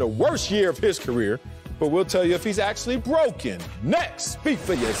having the worst year of his career, but we'll tell you if he's actually broken. Next, speak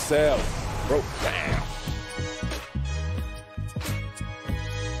for yourself. Broke down.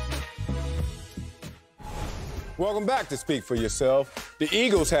 Welcome back to Speak for Yourself. The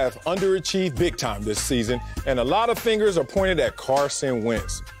Eagles have underachieved big time this season, and a lot of fingers are pointed at Carson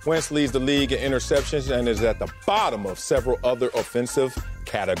Wentz. Wentz leads the league in interceptions and is at the bottom of several other offensive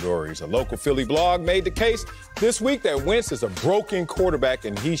categories. A local Philly blog made the case this week that Wentz is a broken quarterback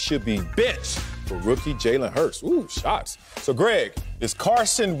and he should be benched for rookie Jalen Hurts. Ooh, shots. So, Greg, is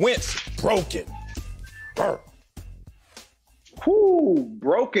Carson Wentz broken? Whew,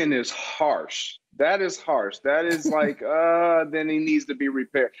 broken is harsh. That is harsh. That is like, then he needs to be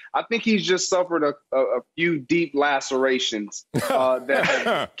repaired. I think he's just suffered a few deep lacerations that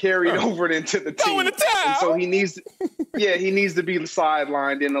have carried over into the team. In the towel. And so he needs to be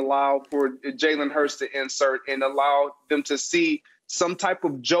sidelined and allow for Jalen Hurts to insert and allow them to see some type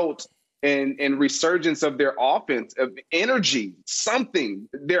of jolt and resurgence of their offense, of energy, something.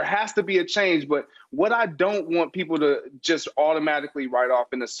 There has to be a change. But what I don't want people to just automatically write off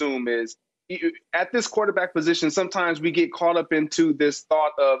and assume is, at this quarterback position, sometimes we get caught up into this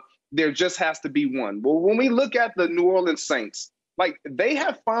thought of there just has to be one. Well, when we look at the New Orleans Saints, like, they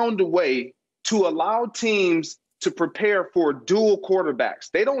have found a way to allow teams to prepare for dual quarterbacks.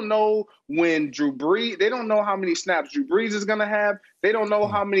 They don't know when they don't know how many snaps Drew Brees is going to have. They don't know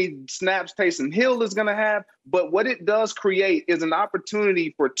how many snaps Taysom Hill is going to have. But what it does create is an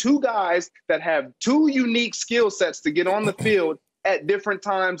opportunity for two guys that have two unique skill sets to get on the field at different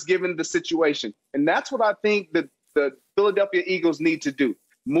times given the situation. And that's what I think that the Philadelphia Eagles need to do.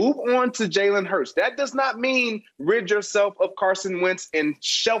 Move on to Jalen Hurts. That does not mean rid yourself of Carson Wentz and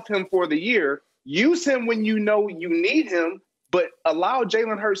shelf him for the year. Use him when you know you need him, but allow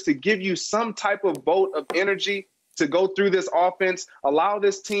Jalen Hurts to give you some type of bolt of energy to go through this offense, allow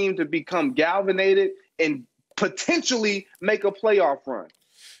this team to become galvanized and potentially make a playoff run.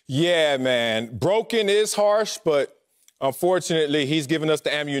 Yeah, man. Broken is harsh, but unfortunately, he's given us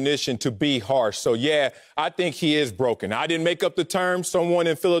the ammunition to be harsh. So, yeah, I think he is broken. I didn't make up the term. Someone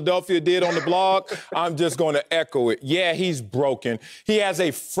in Philadelphia did on the blog. I'm just going to echo it. Yeah, he's broken. He has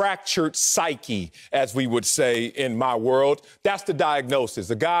a fractured psyche, as we would say in my world. That's the diagnosis.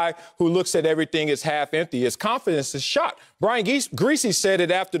 A guy who looks at everything as half empty. His confidence is shot. Brian Griese said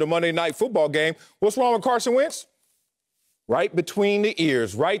it after the Monday Night Football game. What's wrong with Carson Wentz? Right between the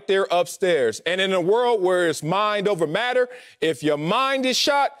ears, right there upstairs. And in a world where it's mind over matter, if your mind is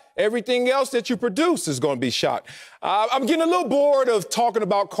shot, everything else that you produce is going to be shot. I'm getting a little bored of talking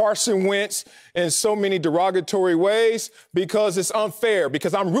about Carson Wentz in so many derogatory ways because it's unfair,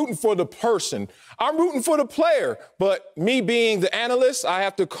 because I'm rooting for the person. I'm rooting for the player. But me being the analyst, I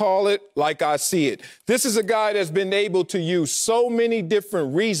have to call it like I see it. This is a guy that's been able to use so many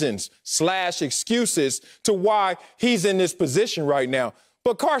different reasons / excuses to why he's in this position right now.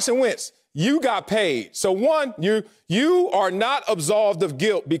 But Carson Wentz, you got paid. So, one, you are not absolved of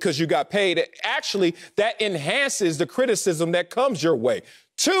guilt because you got paid. Actually, that enhances the criticism that comes your way.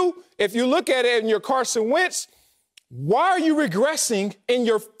 Two, if you look at it in your Carson Wentz, why are you regressing in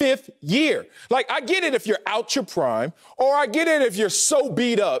your fifth year? Like, I get it if you're out your prime, or I get it if you're so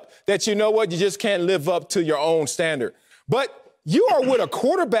beat up that you know what, you just can't live up to your own standard. But you are with a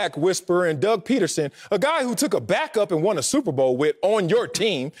quarterback whisperer in Doug Peterson, a guy who took a backup and won a Super Bowl with on your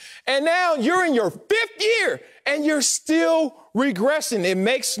team. And now you're in your fifth year and you're still regressing. It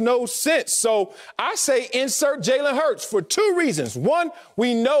makes no sense. So I say insert Jalen Hurts for two reasons. One,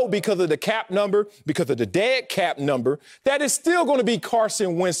 we know because of the cap number, because of the dead cap number, that it's still going to be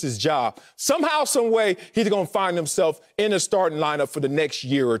Carson Wentz's job. Somehow, some way, he's going to find himself in the starting lineup for the next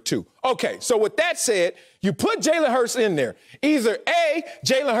year or two. Okay, so with that said, you put Jalen Hurts in there. Either A,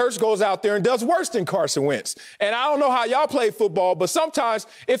 Jalen Hurts goes out there and does worse than Carson Wentz. And I don't know how y'all play football, but sometimes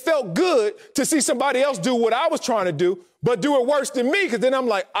it felt good to see somebody else do what I was was trying to do, but do it worse than me, because then I'm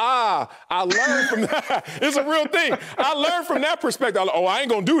like, I learned from that. It's a real thing. I learned from that perspective. I'm like, I ain't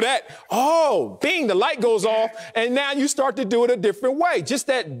going to do that. Oh, bing, the light goes off, and now you start to do it a different way. Just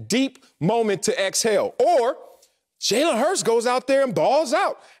that deep moment to exhale. Or Jalen Hurts goes out there and balls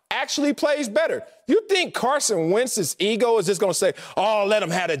out, actually plays better. You think Carson Wentz's ego is just going to say, let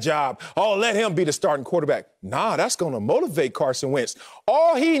him have a job. Let him be the starting quarterback. Nah, that's going to motivate Carson Wentz.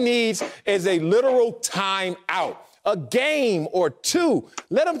 All he needs is a literal timeout, a game or two.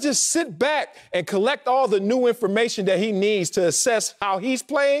 Let him just sit back and collect all the new information that he needs to assess how he's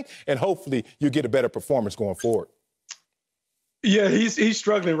playing, and hopefully you get a better performance going forward. Yeah, he's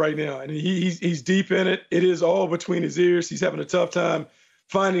struggling right now, and he's deep in it. It is all between his ears. He's having a tough time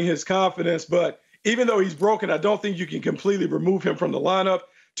finding his confidence, but even though he's broken, I don't think you can completely remove him from the lineup.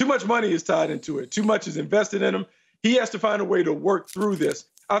 Too much money is tied into it. Too much is invested in him. He has to find a way to work through this.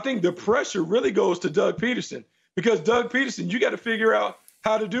 I think the pressure really goes to Doug Peterson, because Doug Peterson, you got to figure out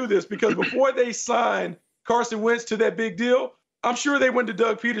how to do this, because before they signed Carson Wentz to that big deal, I'm sure they went to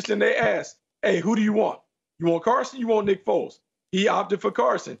Doug Peterson. They asked, hey, who do you want? You want Carson? You want Nick Foles? He opted for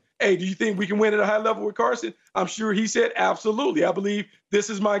Carson. Hey, do you think we can win at a high level with Carson? I'm sure he said, absolutely. I believe this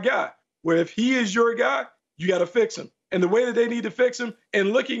is my guy. Where if he is your guy, you got to fix him. And the way that they need to fix him,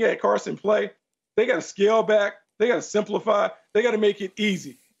 and looking at Carson play, they got to scale back. They got to simplify. They got to make it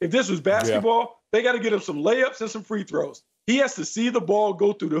easy. If this was basketball, they got to get him some layups and some free throws. He has to see the ball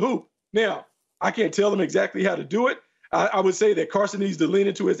go through the hoop. Now, I can't tell him exactly how to do it. I would say that Carson needs to lean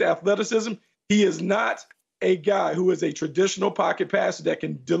into his athleticism. He is not a guy who is a traditional pocket passer that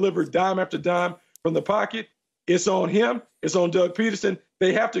can deliver dime after dime from the pocket. It's on him. It's on Doug Peterson.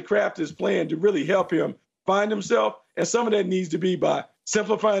 They have to craft his plan to really help him find himself. And some of that needs to be by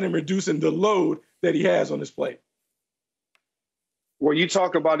simplifying and reducing the load that he has on his plate. Well, you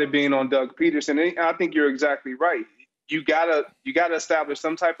talk about it being on Doug Peterson, and I think you're exactly right. You gotta establish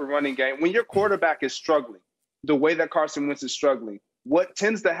some type of running game. When your quarterback is struggling, the way that Carson Wentz is struggling, what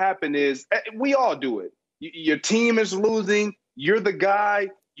tends to happen is, we all do it. Your team is losing. You're the guy.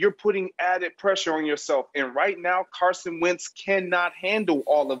 You're putting added pressure on yourself. And right now, Carson Wentz cannot handle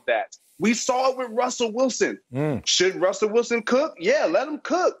all of that. We saw it with Russell Wilson. Should Russell Wilson cook? Yeah, let him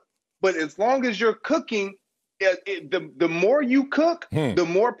cook. But as long as you're cooking, the more you cook, the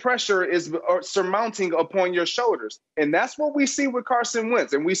more pressure is surmounting upon your shoulders. And that's what we see with Carson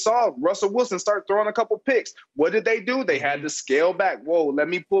Wentz. And we saw Russell Wilson start throwing a couple picks. What did they do? They had to scale back. Whoa, let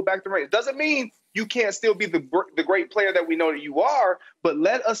me pull back the reins. Doesn't mean you can't still be the great player that we know that you are, but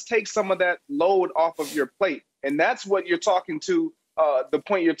let us take some of that load off of your plate. And that's what you're talking to, the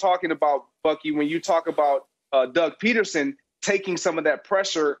point you're talking about, Bucky, when you talk about Doug Peterson taking some of that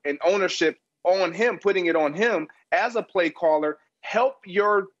pressure and ownership on him, putting it on him as a play caller. Help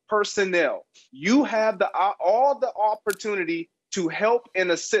your personnel. You have all the opportunity to help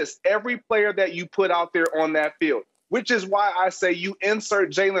and assist every player that you put out there on that field, which is why I say you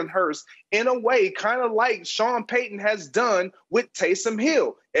insert Jalen Hurts in a way kind of like Sean Payton has done with Taysom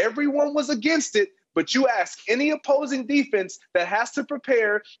Hill. Everyone was against it, but you ask any opposing defense that has to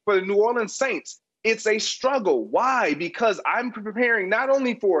prepare for the New Orleans Saints, it's a struggle. Why? Because I'm preparing not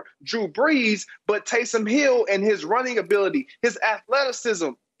only for Drew Brees, but Taysom Hill and his running ability, his athleticism.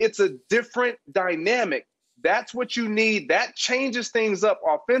 It's a different dynamic. That's what you need. That changes things up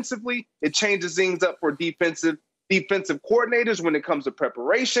offensively. It changes things up for defensive coordinators when it comes to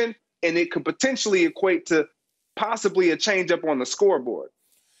preparation, and it could potentially equate to possibly a change up on the scoreboard.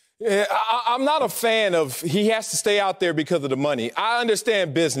 Yeah, I'm not a fan of he has to stay out there because of the money. I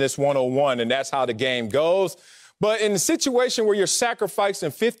understand business 101, and that's how the game goes. But in the situation where you're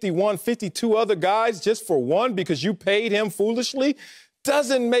sacrificing 51, 52 other guys just for one because you paid him foolishly,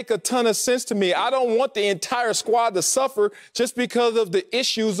 doesn't make a ton of sense to me. I don't want the entire squad to suffer just because of the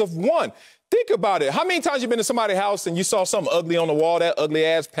issues of one. Think about it. How many times you been to somebody's house and you saw something ugly on the wall, that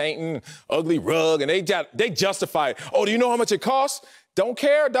ugly-ass painting, ugly rug, and they justify it? Oh, do you know how much it costs? Don't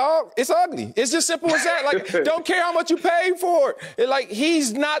care, dog. It's ugly. It's just simple as that. Like, don't care how much you paid for it. Like,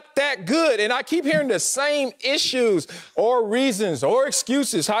 he's not that good. And I keep hearing the same issues or reasons or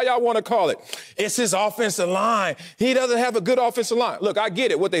excuses, how y'all want to call it. It's his offensive line. He doesn't have a good offensive line. Look, I get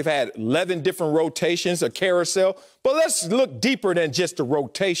it. What they've had, 11 different rotations, a carousel. But let's look deeper than just the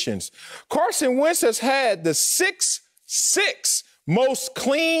rotations. Carson Wentz has had the 6'6" most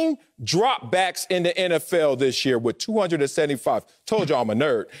clean dropbacks in the NFL this year with 275. Told you I'm a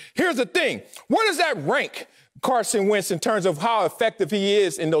nerd. Here's the thing. Where does that rank Carson Wentz in terms of how effective he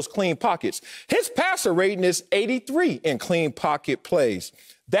is in those clean pockets? His passer rating is 83 in clean pocket plays.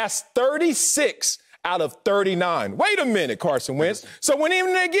 That's 36 out of 39. Wait a minute, Carson Wentz. So when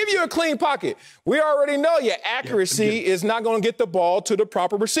even they give you a clean pocket, we already know your accuracy is not going to get the ball to the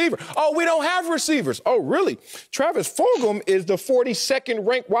proper receiver. Oh, we don't have receivers. Oh, really? Travis Fulgham is the 42nd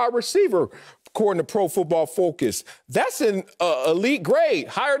ranked wide receiver, according to Pro Football Focus. That's an elite grade,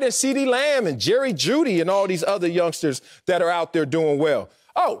 higher than CeeDee Lamb and Jerry Jeudy and all these other youngsters that are out there doing well.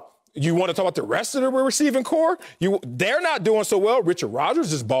 Oh, you want to talk about the rest of the receiving core? They're not doing so well. Richard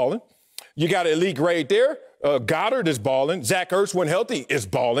Rodgers is balling. You got an elite grade there. Goddard is balling. Zach Ertz, when healthy, is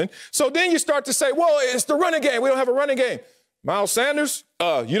balling. So then you start to say, well, it's the running game. We don't have a running game. Miles Sanders,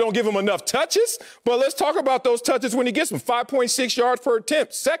 you don't give him enough touches. But let's talk about those touches when he gets them. 5.6 yards per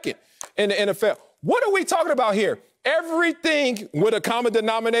attempt, second in the NFL. What are we talking about here? Everything with a common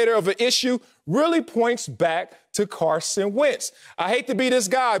denominator of an issue really points back to Carson Wentz. I hate to be this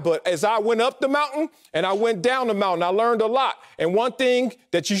guy, but as I went up the mountain and I went down the mountain, I learned a lot. And one thing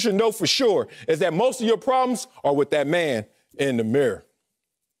that you should know for sure is that most of your problems are with that man in the mirror.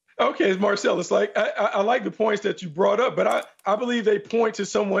 Okay, Marcel, it's like I like the points that you brought up, but I believe they point to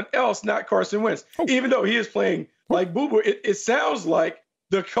someone else, not Carson Wentz. Even though he is playing like boo-boo, it sounds like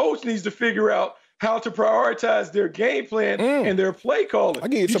the coach needs to figure out how to prioritize their game plan and their play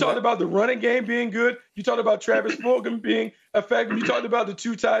calling. You talked about the running game being good. You talked about Travis Fulgham being effective. You talked about the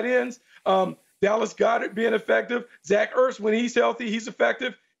two tight ends, Dallas Goedert being effective. Zach Ertz, when he's healthy, he's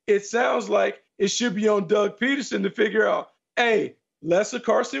effective. It sounds like it should be on Doug Peterson to figure out, hey, less of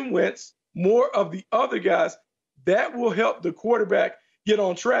Carson Wentz, more of the other guys. That will help the quarterback get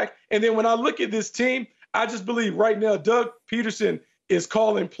on track. And then when I look at this team, I just believe right now Doug Peterson is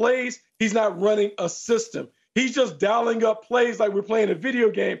calling plays. He's not running a system. He's just dialing up plays like we're playing a video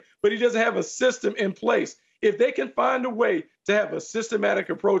game, but he doesn't have a system in place. If they can find a way to have a systematic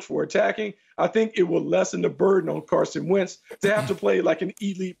approach for attacking, I think it will lessen the burden on Carson Wentz to have to play like an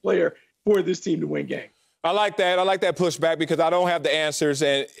elite player for this team to win games. I like that. I like that pushback because I don't have the answers,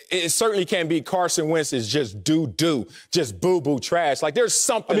 and it certainly can't be Carson Wentz is just doo-doo, just boo-boo trash. Like there's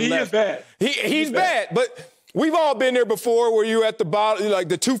something left. He is bad. He's bad, but we've all been there before where you're at the bottom, like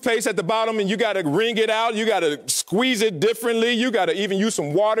the toothpaste at the bottom, and you got to wring it out. You got to squeeze it differently. You got to even use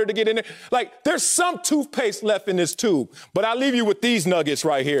some water to get in there. Like there's some toothpaste left in this tube, but I leave you with these nuggets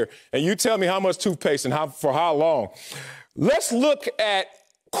right here, and you tell me how much toothpaste and for how long. Let's look at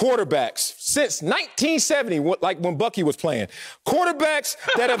quarterbacks since 1970, like when Bucky was playing. Quarterbacks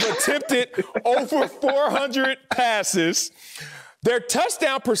that have attempted over 400 passes. Their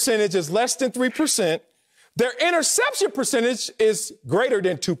touchdown percentage is less than 3%. Their interception percentage is greater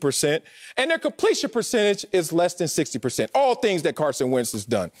than 2%. And their completion percentage is less than 60%. All things that Carson Wentz has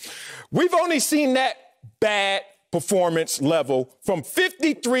done. We've only seen that bad performance level from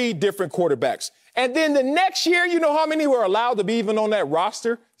 53 different quarterbacks. And then the next year, you know how many were allowed to be even on that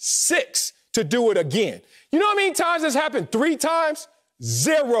roster? 6 to do it again. You know how many times this happened? 3 times?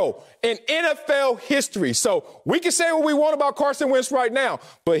 0 in NFL history. So we can say what we want about Carson Wentz right now,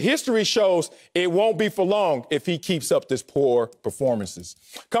 but history shows it won't be for long if he keeps up this poor performances.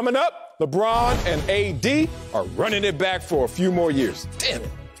 Coming up, LeBron and AD are running it back for a few more years. Damn it.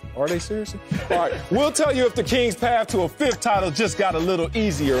 Are they seriously? All right, we'll tell you if the Kings' path to a 5th title just got a little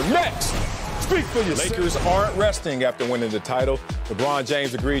easier next. Speak for yourself. Lakers aren't resting after winning the title. LeBron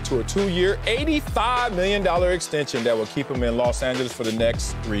James agreed to a 2-year, $85 million extension that will keep him in Los Angeles for the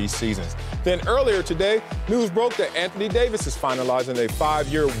next 3 seasons. Then earlier today, news broke that Anthony Davis is finalizing a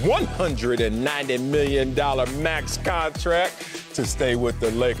 5-year, $190 million max contract to stay with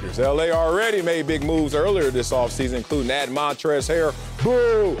the Lakers. LA already made big moves earlier this offseason, including adding Montrezl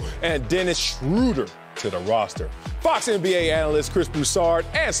Harrell, and Dennis Schroeder to the roster. Fox NBA analyst Chris Broussard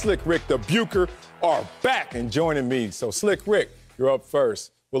and Slick Rick the Bucher are back and joining me. So, Slick Rick, you're up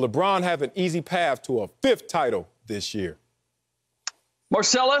first. Will LeBron have an easy path to a 5th title this year?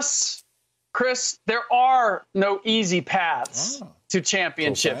 Marcellus, Chris, there are no easy paths to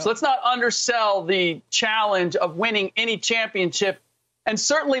championships. Let's not undersell the challenge of winning any championship. And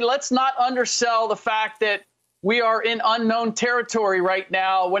certainly let's not undersell the fact that we are in unknown territory right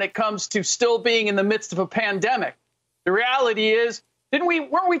now when it comes to still being in the midst of a pandemic. The reality is,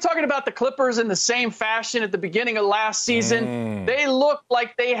 weren't we talking about the Clippers in the same fashion at the beginning of last season? They looked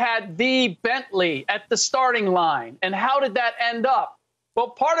like they had the Bentley at the starting line. And how did that end up? Well,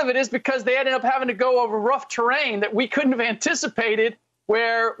 part of it is because they ended up having to go over rough terrain that we couldn't have anticipated,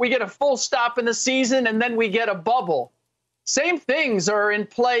 where we get a full stop in the season and then we get a bubble. Same things are in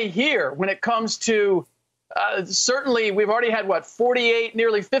play here when it comes to certainly we've already had, 48,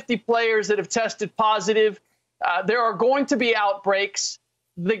 nearly 50 players that have tested positive. There are going to be outbreaks.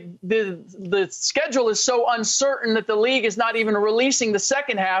 the schedule is so uncertain that the league is not even releasing the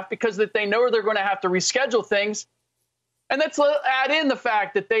second half because that they know they're going to have to reschedule things. And let's add in the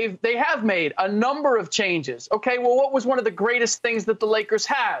fact that they have made a number of changes. Okay, well, what was one of the greatest things that the Lakers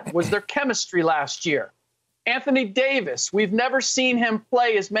had was their chemistry last year. Anthony Davis, we've never seen him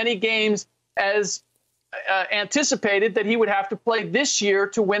play as many games as anticipated that he would have to play this year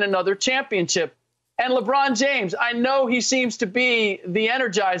to win another championship. And LeBron James, I know he seems to be the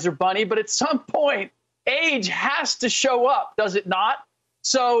Energizer Bunny, but at some point, age has to show up, does it not?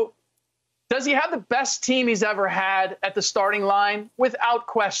 So does he have the best team he's ever had at the starting line? Without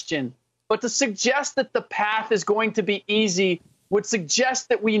question. But to suggest that the path is going to be easy would suggest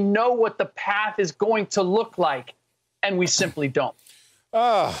that we know what the path is going to look like, and we simply don't.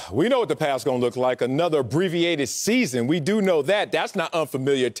 We know what the path's going to look like. Another abbreviated season. We do know that. That's not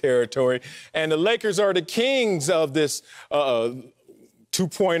unfamiliar territory. And the Lakers are the kings of this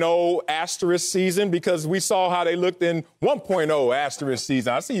 2.0 asterisk season because we saw how they looked in 1.0 asterisk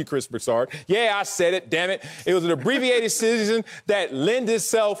season. I see you, Chris Broussard. Yeah, I said it. Damn it. It was an abbreviated season that lends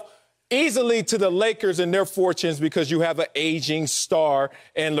itself easily to the Lakers and their fortunes because you have an aging star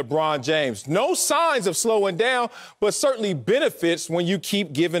in LeBron James. No signs of slowing down, but certainly benefits when you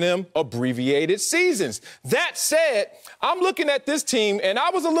keep giving him abbreviated seasons. That said, I'm looking at this team, and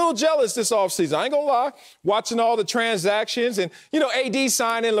I was a little jealous this offseason. I ain't gonna lie, watching all the transactions and, AD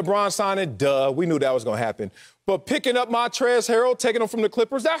signing, LeBron signing, we knew that was gonna happen. But picking up Montrezl Harrell, taking him from the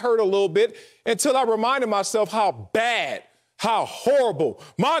Clippers, that hurt a little bit until I reminded myself how bad, how horrible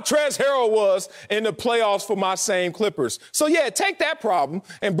Montrezl Harrell was in the playoffs for my same Clippers. So, yeah, take that problem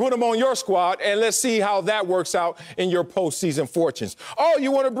and put him on your squad, and let's see how that works out in your postseason fortunes. Oh,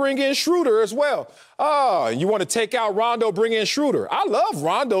 you want to bring in Schroeder as well. Oh, you want to take out Rondo, bring in Schroeder. I love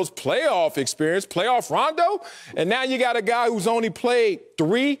Rondo's playoff experience, playoff Rondo. And now you got a guy who's only played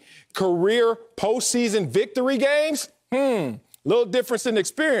 3 career postseason victory games. Little difference in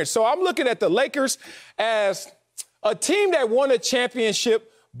experience. So I'm looking at the Lakers as a team that won a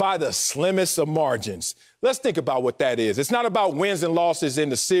championship by the slimmest of margins. Let's think about what that is. It's not about wins and losses in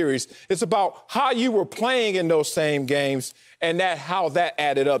the series. It's about how you were playing in those same games and how that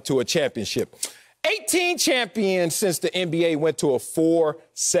added up to a championship. 18 champions since the NBA went to a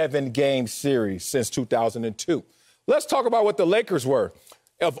 4-7 game series since 2002. Let's talk about what the Lakers were.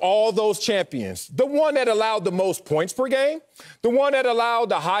 Of all those champions, the one that allowed the most points per game, the one that allowed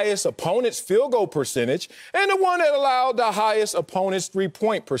the highest opponent's field goal percentage, and the one that allowed the highest opponent's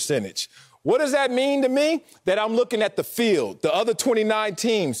three-point percentage. What does that mean to me? That I'm looking at the field, the other 29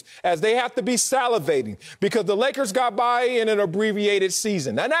 teams, as they have to be salivating because the Lakers got by in an abbreviated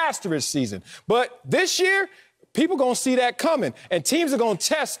season, an asterisk season. But this year, people are going to see that coming, and teams are going to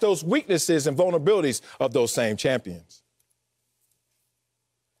test those weaknesses and vulnerabilities of those same champions.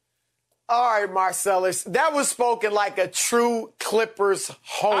 All right, Marcellus, that was spoken like a true Clippers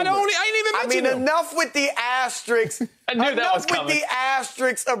homer. I ain't even mentioned them. Enough with the asterisks. I knew that was coming. Enough with the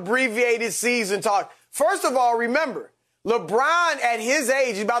asterisks abbreviated season talk. First of all, remember, LeBron at his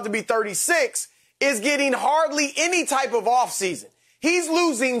age, he's about to be 36, is getting hardly any type of offseason. He's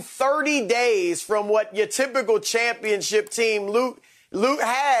losing 30 days from what your typical championship team Luke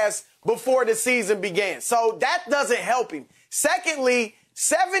has before the season began. So that doesn't help him. Secondly,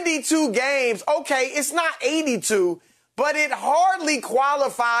 72 games, okay, it's not 82, but it hardly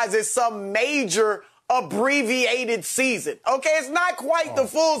qualifies as some major abbreviated season. Okay, it's not quite the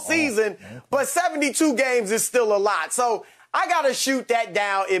full season, but 72 games is still a lot. So I got to shoot that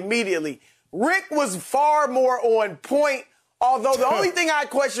down immediately. Rick was far more on point, although the only thing I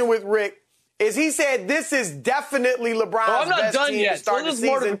question with Rick is he said this is definitely LeBron's best team to start the season.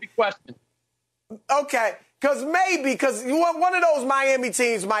 More than a question. Okay. Because one of those Miami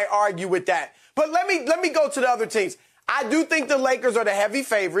teams might argue with that. But let me go to the other teams. I do think the Lakers are the heavy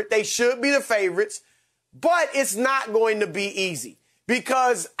favorite. They should be the favorites. But it's not going to be easy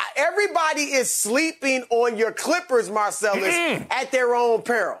because everybody is sleeping on your Clippers, Marcellus, at their own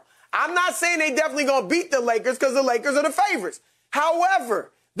peril. I'm not saying they definitely going to beat the Lakers because the Lakers are the favorites. However,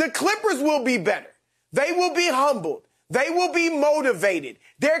 the Clippers will be better. They will be humbled. They will be motivated.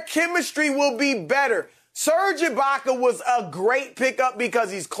 Their chemistry will be better. Serge Ibaka was a great pickup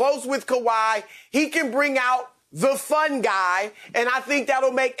because he's close with Kawhi. He can bring out the fun guy, and I think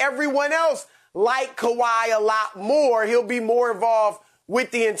that'll make everyone else like Kawhi a lot more. He'll be more involved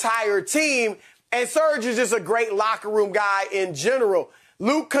with the entire team, and Serge is just a great locker room guy in general.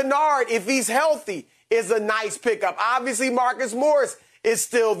 Luke Kennard, if he's healthy, is a nice pickup. Obviously, Marcus Morris is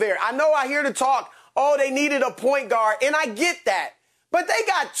still there. I know I hear the talk, they needed a point guard, and I get that. But they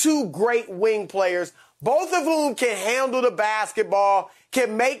got 2 great wing players. both of whom can handle the basketball,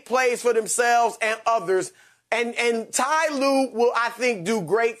 can make plays for themselves and others. And Ty Lue will, I think, do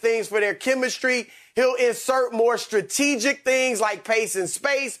great things for their chemistry. He'll insert more strategic things like pace and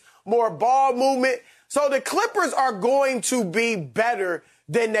space, more ball movement. So the Clippers are going to be better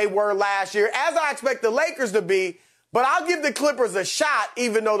than they were last year, as I expect the Lakers to be. But I'll give the Clippers a shot,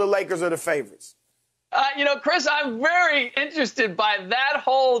 even though the Lakers are the favorites. Chris, I'm very interested by that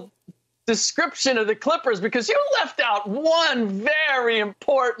whole description of the Clippers because you left out one very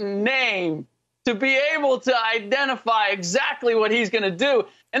important name to be able to identify exactly what he's going to do.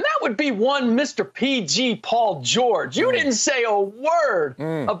 And that would be one Mr. PG Paul George. You didn't say a word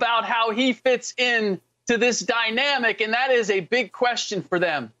about how he fits in to this dynamic, and that is a big question for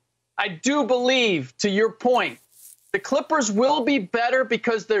them. I do believe, to your point, the Clippers will be better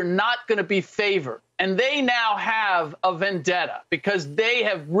because they're not going to be favored. And they now have a vendetta because they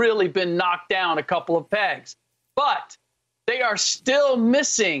have really been knocked down a couple of pegs. But they are still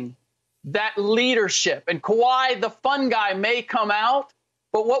missing that leadership. And Kawhi, the fun guy, may come out.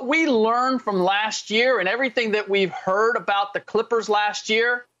 But what we learned from last year and everything that we've heard about the Clippers last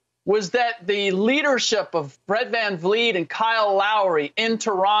year was that the leadership of Fred VanVleet and Kyle Lowry in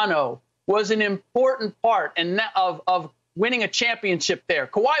Toronto was an important part of winning a championship there.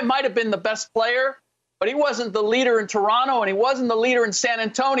 Kawhi might have been the best player, but he wasn't the leader in Toronto and he wasn't the leader in San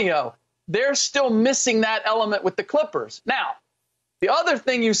Antonio. They're still missing that element with the Clippers. Now, the other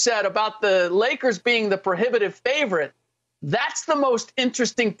thing you said about the Lakers being the prohibitive favorite, that's the most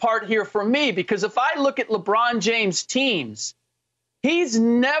interesting part here for me, because if I look at LeBron James' teams, he's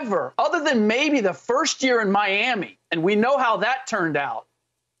never, other than maybe the first year in Miami, and we know how that turned out,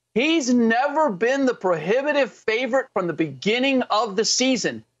 he's never been the prohibitive favorite from the beginning of the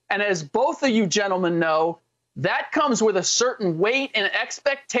season. And as both of you gentlemen know, that comes with a certain weight and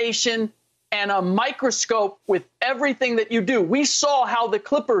expectation and a microscope with everything that you do. We saw how the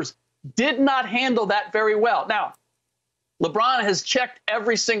Clippers did not handle that very well. Now, LeBron has checked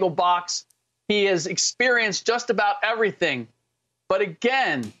every single box. He has experienced just about everything. But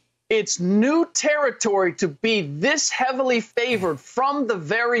again, it's new territory to be this heavily favored from the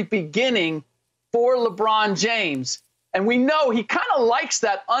very beginning for LeBron James. And we know he kind of likes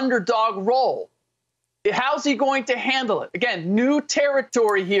that underdog role. How's he going to handle it? Again, new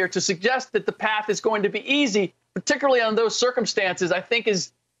territory here to suggest that the path is going to be easy, particularly on those circumstances, I think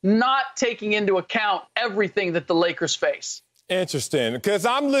is not taking into account everything that the Lakers face. Interesting, because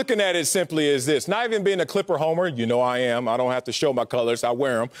I'm looking at it simply as this. Not even being a Clipper homer, you know I am. I don't have to show my colors. I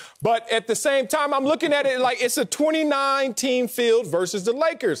wear them. But at the same time, I'm looking at it like it's a 29-team field versus the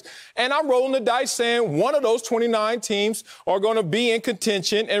Lakers. And I'm rolling the dice saying one of those 29 teams are going to be in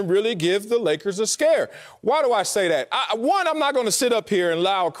contention and really give the Lakers a scare. Why do I say that? One, I'm not going to sit up here and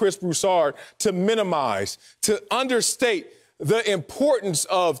allow Chris Broussard to minimize, to understate the importance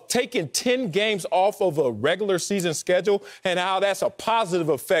of taking 10 games off of a regular season schedule and how that's a positive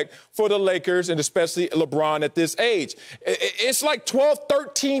effect for the Lakers and especially LeBron at this age. It's like 12,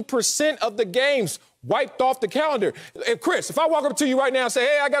 13% of the games wiped off the calendar. And Chris, if I walk up to you right now and say,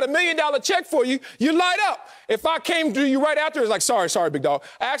 hey, I got $1 million check for you, you light up. If I came to you right after, it's like, sorry, big dog.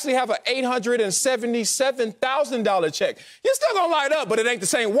 I actually have an $877,000 check. You're still going to light up, but it ain't the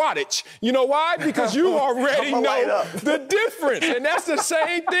same wattage. You know why? Because you already know the difference. And that's the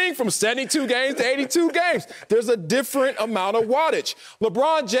same thing from 72 games to 82 games. There's a different amount of wattage.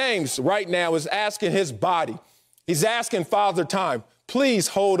 LeBron James right now is asking his body, he's asking Father Time, please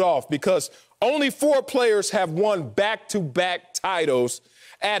hold off, because only 4 players have won back-to-back titles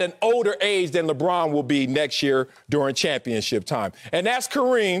at an older age than LeBron will be next year during championship time. And that's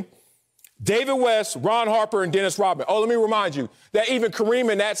Kareem, David West, Ron Harper, and Dennis Rodman. Oh, let me remind you that even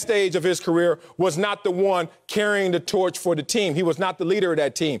Kareem in that stage of his career was not the one carrying the torch for the team. He was not the leader of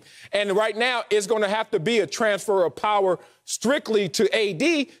that team. And right now, it's going to have to be a transfer of power strictly to AD,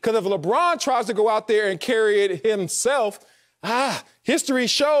 because if LeBron tries to go out there and carry it himself, history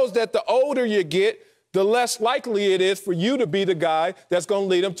shows that the older you get, the less likely it is for you to be the guy that's going to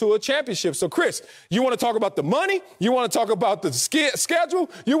lead them to a championship. So, Chris, you want to talk about the money? You want to talk about the schedule?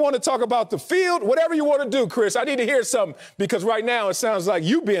 You want to talk about the field? Whatever you want to do, Chris. I need to hear something, because right now it sounds like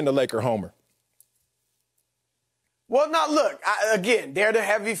you being the Laker homer. Well, now, look, again, they're the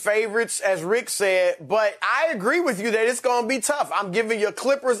heavy favorites, as Rick said, but I agree with you that it's going to be tough. I'm giving your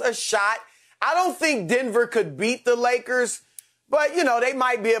Clippers a shot. I don't think Denver could beat the Lakers, but, you know, they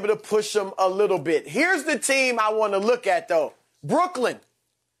might be able to push them a little bit. Here's the team I want to look at, though. Brooklyn.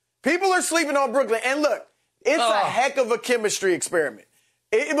 People are sleeping on Brooklyn. And look, it's a heck of a chemistry experiment.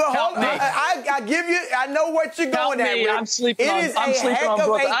 I give you. I know what you're going at. I'm sleeping on. It is a heck of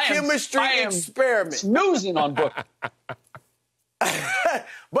a chemistry experiment. Snoozing on book.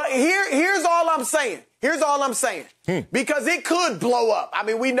 But here's all I'm saying. Because it could blow up. I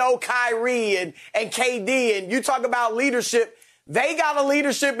mean, we know Kyrie and KD, and you talk about leadership. They got a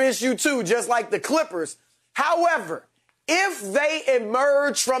leadership issue too, just like the Clippers. However, if they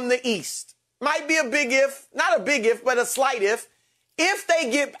emerge from the East, might be a big if, not a big if, but a slight if they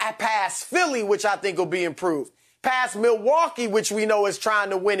get past Philly, which I think will be improved, past Milwaukee, which we know is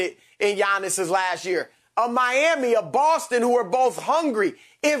trying to win it in Giannis's last year, a Miami, a Boston, who are both hungry.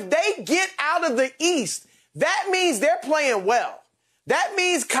 If they get out of the East, that means they're playing well. That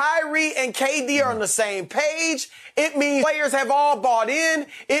means Kyrie and KD are on the same page. It means players have all bought in.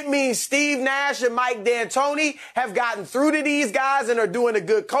 It means Steve Nash and Mike D'Antoni have gotten through to these guys and are doing a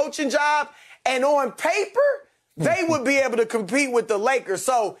good coaching job. And on paper, they would be able to compete with the Lakers.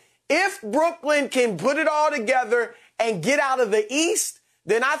 So if Brooklyn can put it all together and get out of the East,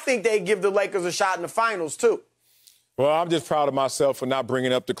 then I think they give the Lakers a shot in the finals too. Well, I'm just proud of myself for not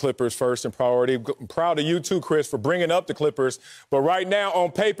bringing up the Clippers first in priority. I'm proud of you too, Chris, for bringing up the Clippers. But right now,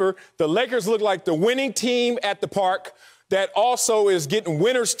 on paper, the Lakers look like the winning team at the park that also is getting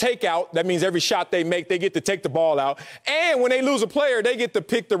winner's takeout. That means every shot they make, they get to take the ball out. And when they lose a player, they get to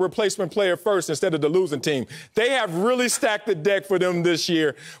pick the replacement player first instead of the losing team. They have really stacked the deck for them this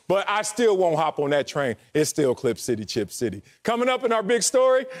year, but I still won't hop on that train. It's still Clip City, Chip City. Coming up in our big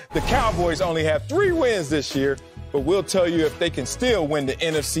story, the Cowboys only have 3 wins this year, but we'll tell you if they can still win the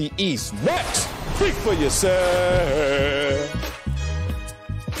NFC East. Next, speak for yourself.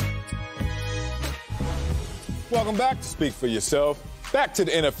 Welcome back to Speak for Yourself. Back to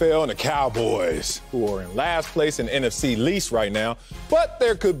the NFL and the Cowboys, who are in last place in NFC East right now, but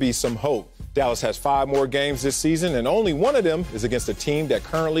there could be some hope. Dallas has 5 more games this season, and only one of them is against a team that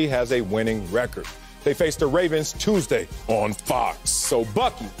currently has a winning record. They face the Ravens Tuesday on Fox. So,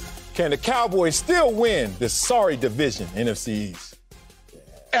 Bucky, can the Cowboys still win this sorry division, NFC East?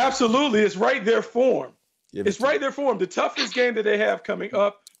 Absolutely. It's right there for them. It's right there for them. The toughest game that they have coming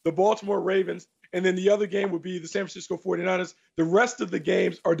up, the Baltimore Ravens, and then the other game would be the San Francisco 49ers. The rest of the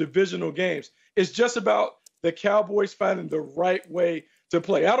games are divisional games. It's just about the Cowboys finding the right way to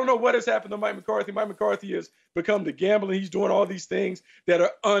play. I don't know what has happened to Mike McCarthy. Mike McCarthy has become the gambler. He's doing all these things that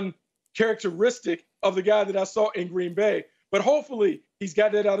are uncharacteristic of the guy that I saw in Green Bay. But hopefully he's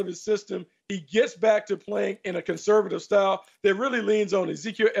got that out of his system. He gets back to playing in a conservative style that really leans on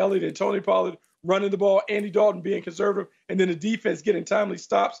Ezekiel Elliott and Tony Pollard running the ball, Andy Dalton being conservative, and then the defense getting timely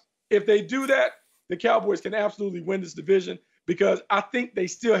stops. If they do that, the Cowboys can absolutely win this division because I think they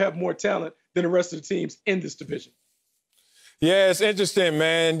still have more talent than the rest of the teams in this division. Yeah, it's interesting,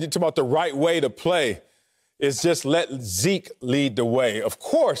 man. You talk about the right way to play. It's just let Zeke lead the way. Of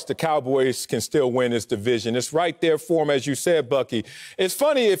course, the Cowboys can still win this division. It's right there for them, as you said, Bucky. It's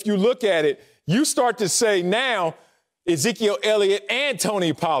funny, if you look at it, you start to say now, Ezekiel Elliott and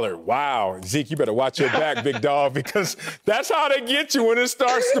Tony Pollard. Wow, Zeke, you better watch your back, big dog, because that's how they get you when it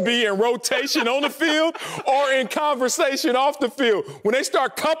starts to be in rotation on the field or in conversation off the field. When they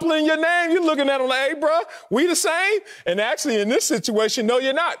start coupling your name, you're looking at them like, hey, bro, we the same? And actually, in this situation, no,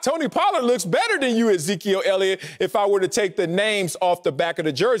 you're not. Tony Pollard looks better than you, Ezekiel Elliott, if I were to take the names off the back of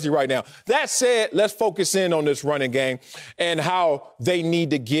the jersey right now. That said, let's focus in on this running game and how they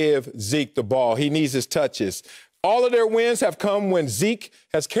need to give Zeke the ball. He needs his touches. All of their wins have come when Zeke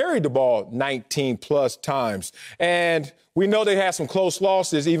has carried the ball 19-plus times. And we know they had some close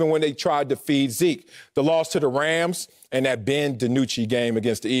losses even when they tried to feed Zeke. The loss to the Rams and that Ben DiNucci game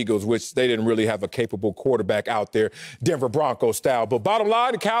against the Eagles, which they didn't really have a capable quarterback out there, Denver Broncos style. But bottom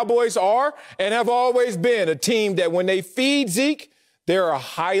line, the Cowboys are and have always been a team that when they feed Zeke, they're a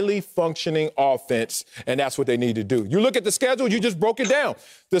highly functioning offense, and that's what they need to do. You look at the schedule, you just broke it down.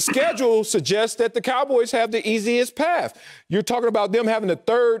 The schedule suggests that the Cowboys have the easiest path. You're talking about them having the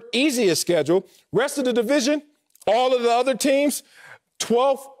 3rd easiest schedule. Rest of the division, all of the other teams,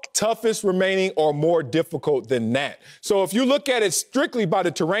 12th toughest remaining or more difficult than that. So if you look at it strictly by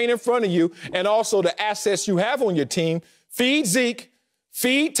the terrain in front of you and also the assets you have on your team, feed Zeke,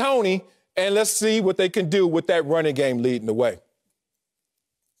 feed Tony, and let's see what they can do with that running game leading the way.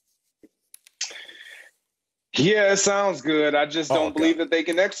 Yeah, it sounds good. I just don't believe that they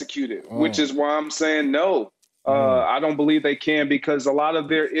can execute it, which is why I'm saying no. I don't believe they can because a lot of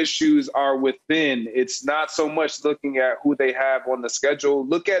their issues are within. It's not so much looking at who they have on the schedule.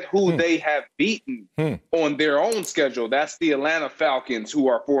 Look at who they have beaten on their own schedule. That's the Atlanta Falcons, who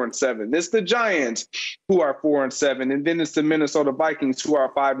are 4-7. It's the Giants, who are 4-7. And then it's the Minnesota Vikings, who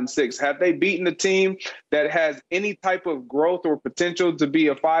are 5-6. Have they beaten a team that has any type of growth or potential to be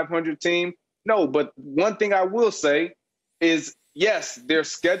a 500 team? No, but one thing I will say is, yes, their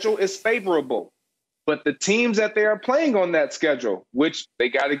schedule is favorable. But the teams that they are playing on that schedule, which they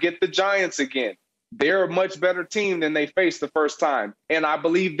got to get the Giants again, they're a much better team than they faced the first time. And I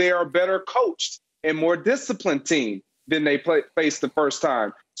believe they are a better coached and more disciplined team than they faced the first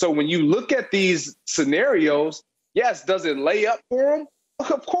time. So when you look at these scenarios, yes, does it lay up for them?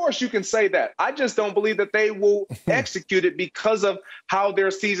 Of course you can say that. I just don't believe that they will execute it because of how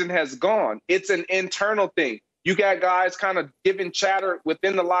their season has gone. It's an internal thing. You got guys kind of giving chatter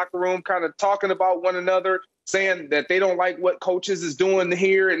within the locker room, kind of talking about one another, saying that they don't like what coaches is doing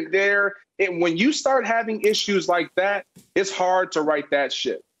here and there. And when you start having issues like that, it's hard to right that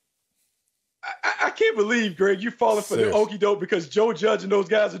ship. I can't believe, Greg, you're falling for the okie doke because Joe Judge and those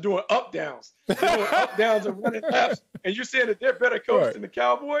guys are doing up downs. They're doing up downs and running laps, and you're saying that they're better coached than the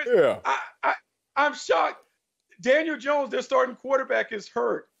Cowboys? Yeah. I'm shocked. Daniel Jones, their starting quarterback, is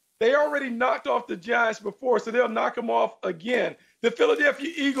hurt. They already knocked off the Giants before, so they'll knock them off again. The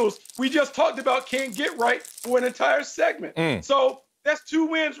Philadelphia Eagles, we just talked about, can't get right for an entire segment. So that's 2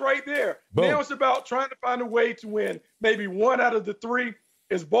 wins right there. Boom. Now it's about trying to find a way to win maybe 1 out of the 3.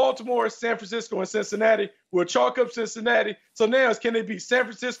 It's Baltimore, San Francisco, and Cincinnati. We'll chalk up Cincinnati. So now can they beat San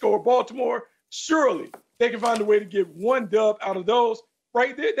Francisco or Baltimore? Surely they can find a way to get 1 dub out of those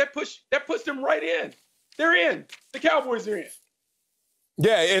right there. That puts them right in. They're in. The Cowboys are in.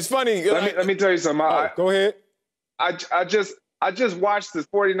 Yeah, it's funny. Let me tell you something. Go ahead. I just watched the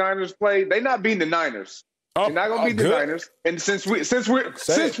 49ers play. They're not beating the Niners. They're not going to beat the Niners. And since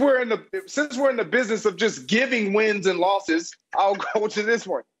we're in the business of just giving wins and losses, I'll go to this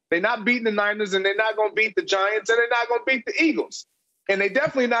one. They're not beating the Niners, and they're not going to beat the Giants, and they're not going to beat the Eagles, and they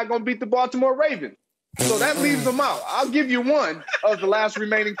definitely not going to beat the Baltimore Ravens. So that leaves them out. I'll give you 1 of the last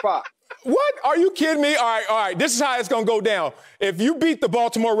remaining 5. What? Are you kidding me? All right. This is how it's going to go down. If you beat the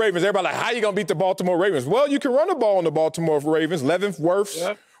Baltimore Ravens, everybody like, how you going to beat the Baltimore Ravens? Well, you can run the ball on the Baltimore Ravens. 11th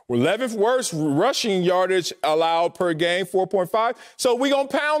worst rushing yardage allowed per game, 4.5. So we're going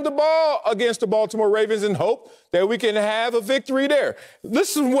to pound the ball against the Baltimore Ravens and hope that we can have a victory there.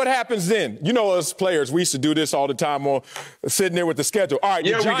 Listen to what happens then. You know, as players, we used to do this all the time on sitting there with the schedule. All right,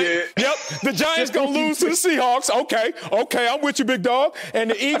 we did. Yep, the Giants going to lose to the Seahawks. Okay, I'm with you, big dog.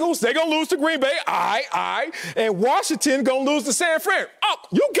 And the Eagles, they're going to lose to Green Bay. All right. And Washington going to lose to San Fran. Oh,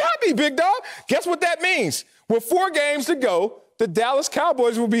 you got me, big dog. Guess what that means? With 4 games to go, the Dallas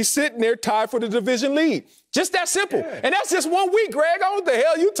Cowboys will be sitting there tied for the division lead. Just that simple. Yeah. And that's just 1 week, Greg. Oh, what the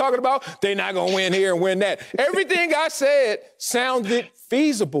hell you talking about? They're not going to win here and win that. Everything I said sounded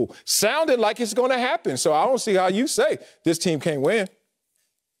feasible, sounded like it's going to happen. So I don't see how you say this team can't win.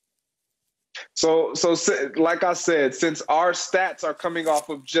 So like I said, since our stats are coming off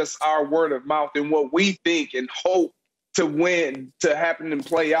of just our word of mouth and what we think and hope to win, to happen and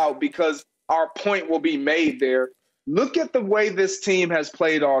play out, because our point will be made there. Look at the way this team has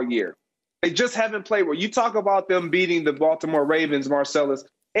played all year. They just haven't played well. You talk about them beating the Baltimore Ravens, Marcellus,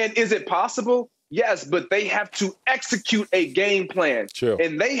 and is it possible? Yes, but they have to execute a game plan. Sure.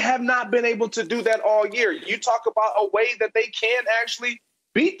 And they have not been able to do that all year. You talk about a way that they can actually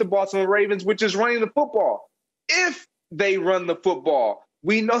beat the Baltimore Ravens, which is running the football. If they run the football,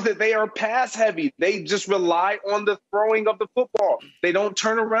 we know that they are pass heavy. They just rely on the throwing of the football. They don't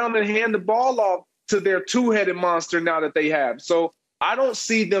turn around and hand the ball off to their 2-headed monster now that they have. So I don't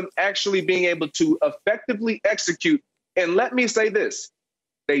see them actually being able to effectively execute. And let me say this.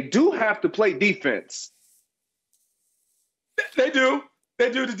 They do have to play defense. They do.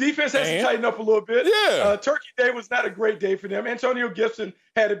 The defense has to tighten up a little bit. Yeah. Turkey Day was not a great day for them. Antonio Gibson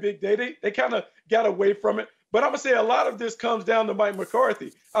had a big day. They kind of got away from it. But I'm going to say a lot of this comes down to Mike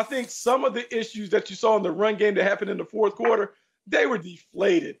McCarthy. I think some of the issues that you saw in the run game that happened in the 4th quarter, they were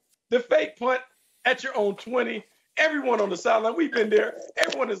deflated. The fake punt at your own 20, everyone on the sideline, we've been there.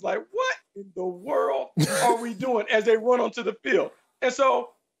 Everyone is like, what in the world are we doing as they run onto the field? And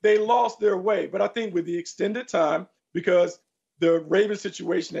so they lost their way. But I think with the extended time, because the Ravens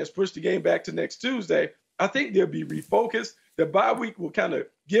situation has pushed the game back to next Tuesday, I think they'll be refocused. The bye week will kind of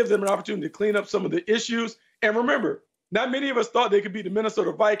give them an opportunity to clean up some of the issues. And remember, not many of us thought they could beat the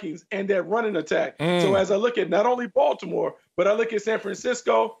Minnesota Vikings and that running attack. So as I look at not only Baltimore, but I look at San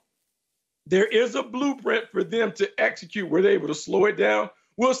Francisco, there is a blueprint for them to execute where they're able to slow it down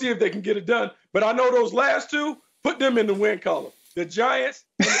We'll see if they can get it done. But I know those last two, put them in the win column. The Giants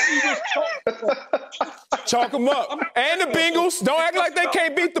and the Eagles. Chalk them up. And the Bengals. Don't act like they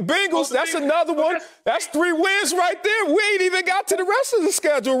can't beat the Bengals. That's another one. That's 3 wins right there. We ain't even got to the rest of the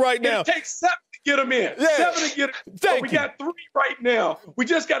schedule right now. It takes 7 to get them in. Yeah. 7 to get them in. So we got 3 right now. We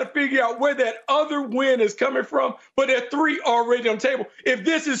just got to figure out where that other win is coming from. But there are 3 already on the table. If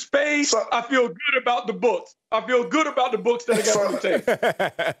this is spades, I feel good about the books. I feel good about the books that I got on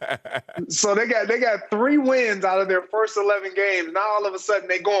the table. So they got 3 wins out of their first 11 games. Now all of a sudden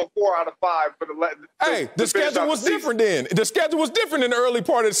they're going 4 out of 5 for the schedule was different then. The schedule was different in the early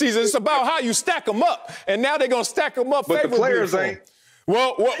part of the season. It's about how you stack them up, and now they're gonna stack them up. But the players ain't.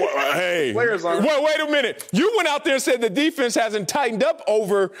 Well, hey, players aren't. Well, wait a minute. You went out there and said the defense hasn't tightened up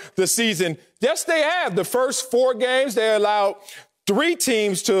over the season. Yes, they have. The first 4 games they allowed 3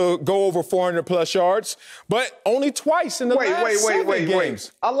 teams to go over 400+ yards, but only twice in the last 7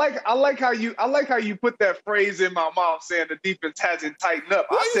 games. I like how you put that phrase in my mouth saying the defense hasn't tightened up.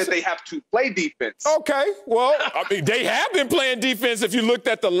 I said they have to play defense. Okay, well, I mean they have been playing defense. If you looked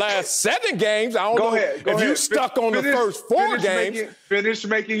at the last 7 games, I don't know if you stuck on the first 4 games. Finish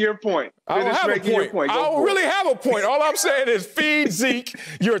making your point. I don't have a point. I don't really have a point. All I'm saying is feed Zeke.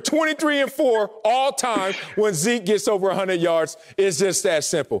 You're 23-4 all time when Zeke gets over 100 yards. It's just that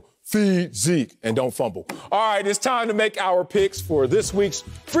simple. Feed Zeke and don't fumble. All right, it's time to make our picks for this week's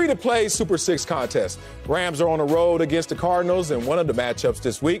free-to-play Super 6 contest. Rams are on the road against the Cardinals in one of the matchups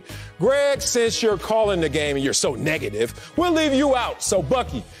this week. Greg, since you're calling the game and you're so negative, we'll leave you out. So,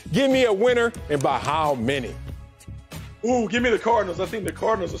 Bucky, give me a winner and by how many? Ooh, give me the Cardinals. I think the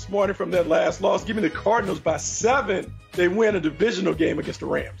Cardinals are smarter from that last loss. Give me the Cardinals by 7. They win a divisional game against the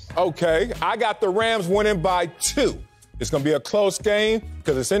Rams. Okay, I got the Rams winning by 2. It's going to be a close game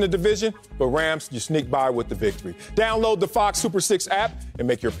because it's in the division, but Rams, you sneak by with the victory. Download the Fox Super 6 app and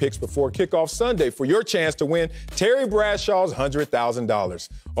make your picks before kickoff Sunday for your chance to win Terry Bradshaw's $100,000.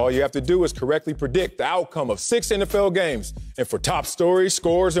 All you have to do is correctly predict the outcome of 6 NFL games. And for top stories,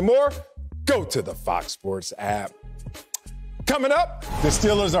 scores, and more, go to the Fox Sports app. Coming up, the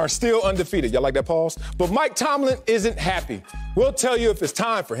Steelers are still undefeated. Y'all like that pause? But Mike Tomlin isn't happy. We'll tell you if it's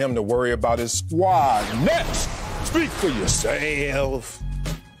time for him to worry about his squad. Next, Speak for Yourself.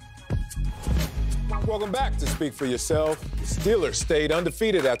 Welcome back to Speak for Yourself. The Steelers stayed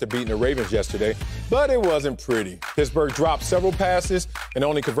undefeated after beating the Ravens yesterday, but it wasn't pretty. Pittsburgh dropped several passes and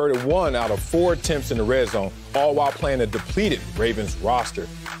only converted 1 out of 4 attempts in the red zone, all while playing a depleted Ravens roster.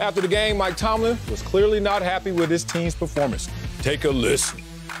 After the game, Mike Tomlin was clearly not happy with his team's performance. Take a listen.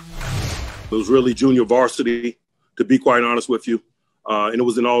 It was really junior varsity, to be quite honest with you, and it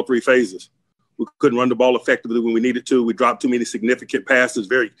was in all 3 phases. We couldn't run the ball effectively when we needed to. We dropped too many significant passes,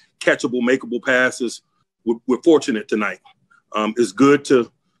 very catchable, makeable passes. We're fortunate tonight. It's good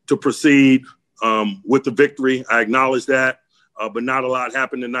to proceed with the victory. I acknowledge that, but not a lot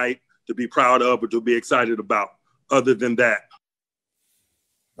happened tonight to be proud of or to be excited about other than that.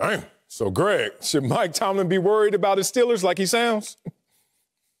 Damn. So, Greg, should Mike Tomlin be worried about his Steelers like he sounds?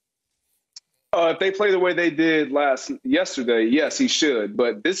 If they play the way they did yesterday, yes, he should.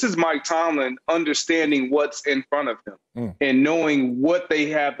 But this is Mike Tomlin understanding what's in front of him and knowing what they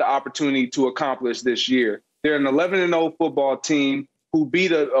have the opportunity to accomplish this year. They're an 11-0 football team who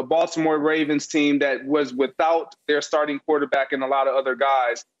beat a Baltimore Ravens team that was without their starting quarterback and a lot of other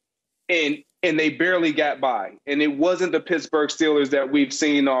guys. And they barely got by. And it wasn't the Pittsburgh Steelers that we've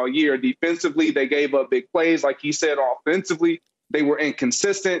seen all year. Defensively, they gave up big plays. Like he said, offensively, they were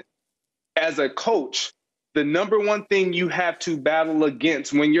inconsistent. As a coach, the number one thing you have to battle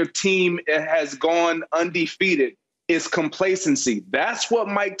against when your team has gone undefeated is complacency. That's what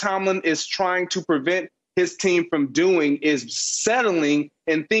Mike Tomlin is trying to prevent his team from doing, is settling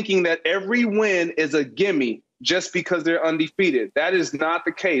and thinking that every win is a gimme just because they're undefeated. That is not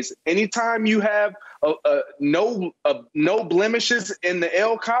the case. Anytime you have no blemishes in the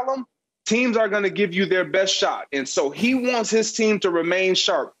L column, teams are going to give you their best shot. And so he wants his team to remain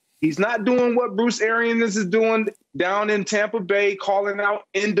sharp. He's not doing what Bruce Arians is doing down in Tampa Bay, calling out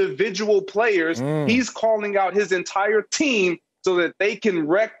individual players. He's calling out his entire team so that they can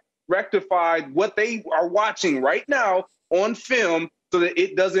rectify what they are watching right now on film so that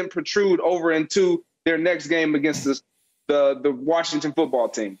it doesn't protrude over into their next game against the Washington football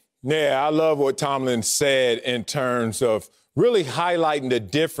team. Yeah, I love what Tomlin said in terms of really highlighting the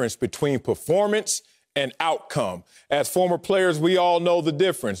difference between performance and outcome. As former players, we all know the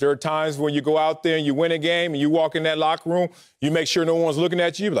difference. There are times when you go out there and you win a game and you walk in that locker room, you make sure no one's looking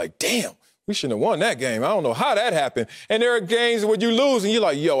at you. You're like, damn, we shouldn't have won that game. I don't know how that happened. And there are games where you lose and you're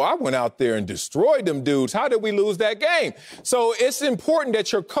like, yo, I went out there and destroyed them dudes. How did we lose that game? So it's important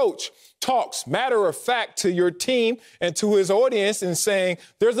that your coach talks matter of fact to your team and to his audience and saying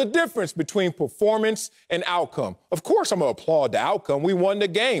there's a difference between performance and outcome. Of course, I'm going to applaud the outcome. We won the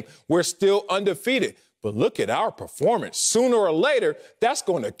game. We're still undefeated. But look at our performance. Sooner or later, that's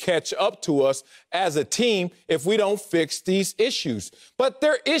going to catch up to us as a team if we don't fix these issues. But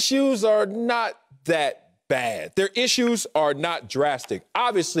their issues are not that bad. Their issues are not drastic.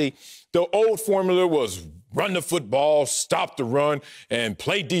 Obviously, the old formula was run the football, stop the run, and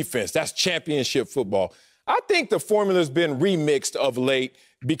play defense. That's championship football. I think the formula has been remixed of late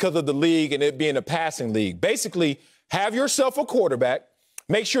because of the league and it being a passing league. Basically, have yourself a quarterback,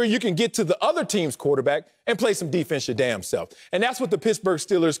 make sure you can get to the other team's quarterback and play some defense your damn self. And that's what the Pittsburgh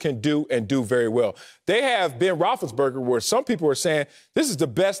Steelers can do and do very well. They have Ben Roethlisberger, where some people are saying this is the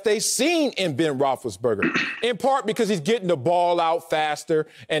best they've seen in Ben Roethlisberger, in part because he's getting the ball out faster,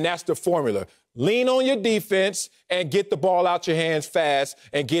 and that's the formula. Lean on your defense and get the ball out your hands fast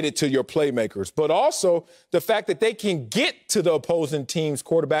and get it to your playmakers. But also the fact that they can get to the opposing team's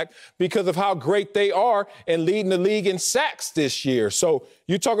quarterback because of how great they are and leading the league in sacks this year. So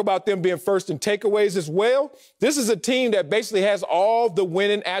you talk about them being first in takeaways as well. This is a team that basically has all the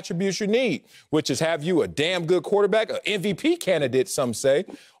winning attributes you need, which is have you a damn good quarterback, an MVP candidate, some say.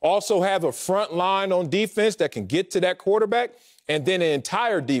 Also have a front line on defense that can get to that quarterback, and then an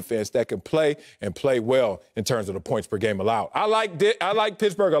entire defense that can play and play well in terms of the points per game allowed. I like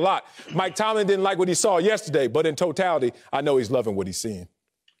Pittsburgh a lot. Mike Tomlin didn't like what he saw yesterday, but in totality, I know he's loving what he's seeing.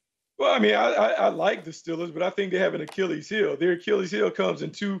 Well, I mean, I like the Steelers, but I think they have an Achilles heel. Their Achilles heel comes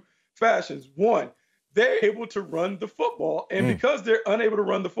in two fashions. One, they're able to run the football, and because they're unable to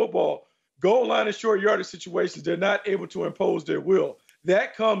run the football, goal line and short yardage situations, they're not able to impose their will.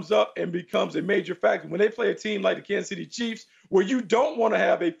 That comes up and becomes a major factor when they play a team like the Kansas City Chiefs, where you don't want to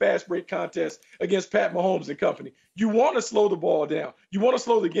have a fast break contest against Pat Mahomes and company. You want to slow the ball down. You want to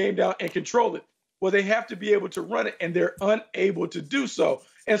slow the game down and control it. Well, they have to be able to run it, and they're unable to do so.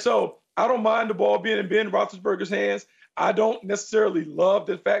 And so I don't mind the ball being in Ben Roethlisberger's hands. I don't necessarily love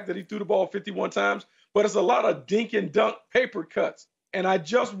the fact that he threw the ball 51 times, but it's a lot of dink and dunk paper cuts. And I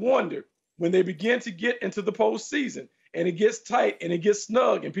just wonder, when they begin to get into the postseason and it gets tight and it gets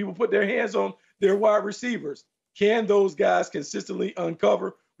snug and people put their hands on their wide receivers, can those guys consistently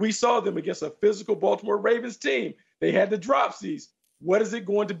uncover? We saw them against a physical Baltimore Ravens team. They had the dropsies. What is it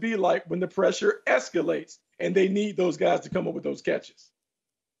going to be like when the pressure escalates and they need those guys to come up with those catches?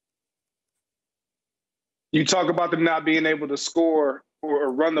 You talk about them not being able to score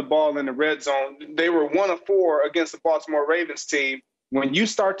or run the ball in the red zone. They were 1 of 4 against the Baltimore Ravens team. When you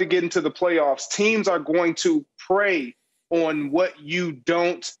start to get into the playoffs, teams are going to prey on what you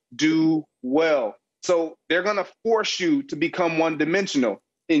don't do well. So they're going to force you to become one-dimensional.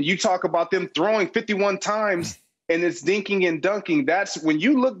 And you talk about them throwing 51 times and it's dinking and dunking. That's when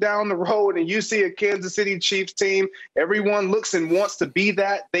you look down the road and you see a Kansas City Chiefs team, everyone looks and wants to be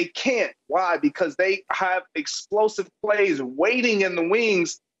that. They can't. Why? Because they have explosive plays waiting in the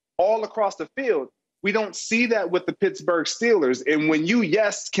wings all across the field. We don't see that with the Pittsburgh Steelers. And when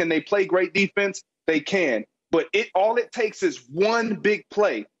can they play great defense? They can. But all it takes is one big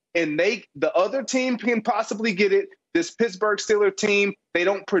play. And the other team can possibly get it. This Pittsburgh Steelers team, they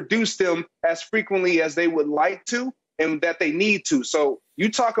don't produce them as frequently as they would like to and that they need to. So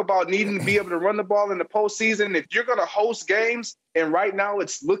you talk about needing to be able to run the ball in the postseason. If you're going to host games, and right now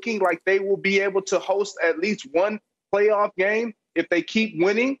it's looking like they will be able to host at least one playoff game if they keep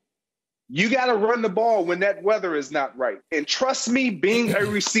winning, you got to run the ball when that weather is not right. And trust me, being a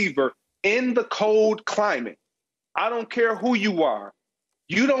receiver in the cold climate, I don't care who you are.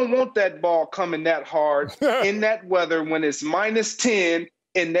 You don't want that ball coming that hard in that weather when it's -10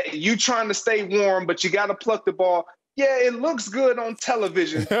 and you trying to stay warm, but you got to pluck the ball. Yeah, it looks good on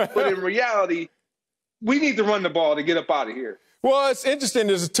television, but in reality, we need to run the ball to get up out of here. Well, it's interesting.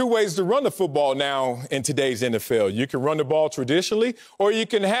 There's 2 ways to run the football now in today's NFL. You can run the ball traditionally, or you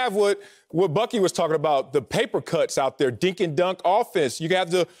can have what Bucky was talking about, the paper cuts out there, dink and dunk offense. You have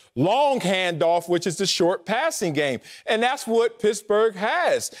the long handoff, which is the short passing game. And that's what Pittsburgh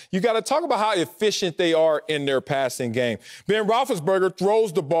has. You got to talk about how efficient they are in their passing game. Ben Roethlisberger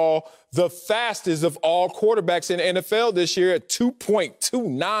throws the ball the fastest of all quarterbacks in the NFL this year at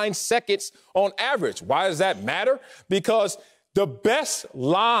 2.29 seconds on average. Why does that matter? Because the best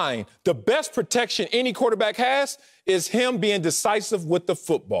line, the best protection any quarterback has is him being decisive with the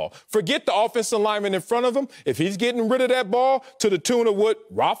football. Forget the offensive lineman in front of him. If he's getting rid of that ball to the tune of what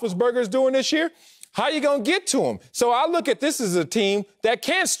Roethlisberger is doing this year, How you going to get to them? So I look at this as a team that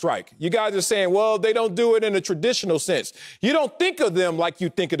can strike. You guys are saying, well, they don't do it in a traditional sense. You don't think of them like you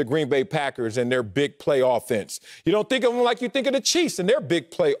think of the Green Bay Packers and their big play offense. You don't think of them like you think of the Chiefs and their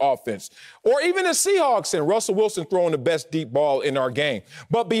big play offense. Or even the Seahawks and Russell Wilson throwing the best deep ball in our game.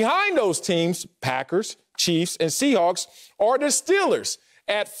 But behind those teams, Packers, Chiefs, and Seahawks, are the Steelers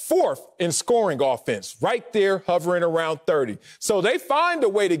at 4th in scoring offense, right there hovering around 30. So they find a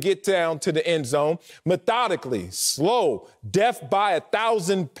way to get down to the end zone methodically, slow, death by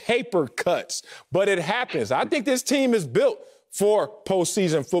 1,000 paper cuts. But it happens. I think this team is built for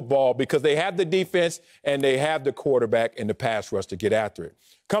postseason football because they have the defense and they have the quarterback and the pass rush to get after it.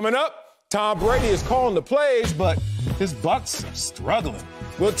 Coming up, Tom Brady is calling the plays, but his Bucs are struggling.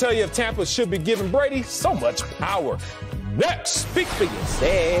 We'll tell you if Tampa should be giving Brady so much power. Next, speak for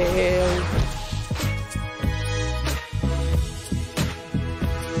yourself.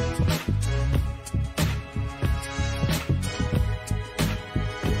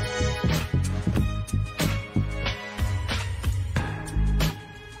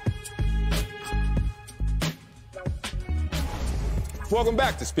 Welcome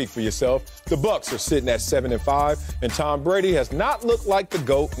back to Speak for Yourself. The Bucs are sitting at 7-5, and Tom Brady has not looked like the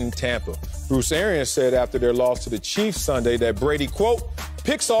GOAT in Tampa. Bruce Arians said after their loss to the Chiefs Sunday that Brady, quote,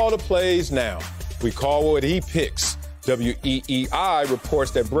 picks all the plays now. We call what he picks. WEEI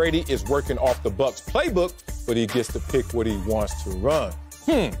reports that Brady is working off the Bucs playbook, but he gets to pick what he wants to run.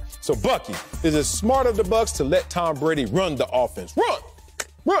 So, Bucky, is it smart of the Bucs to let Tom Brady run the offense? Run!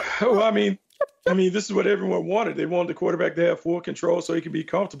 Well, I mean, this is what everyone wanted. They wanted the quarterback to have full control so he could be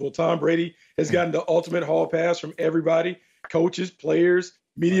comfortable. Tom Brady has gotten the ultimate hall pass from everybody, coaches, players,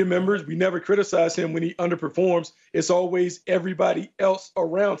 media members. We never criticize him when he underperforms. It's always everybody else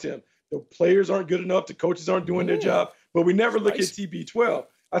around him. The players aren't good enough. The coaches aren't doing their job. But we never look at TB12.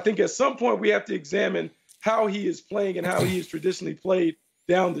 I think at some point we have to examine how he is playing and how he has traditionally played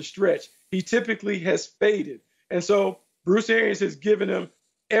down the stretch. He typically has faded. And so Bruce Arians has given him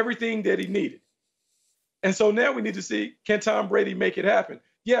everything that he needed. And so now we need to see, can Tom Brady make it happen?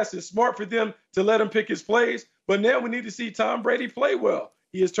 Yes, it's smart for them to let him pick his plays, but now we need to see Tom Brady play well.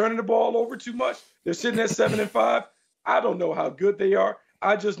 He is turning the ball over too much. They're sitting at 7-5. I don't know how good they are.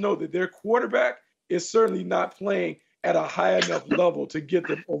 I just know that their quarterback is certainly not playing at a high enough level to get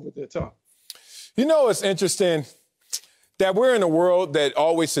them over the top. You know, it's interesting that we're in a world that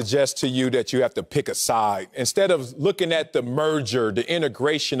always suggests to you that you have to pick a side instead of looking at the merger, the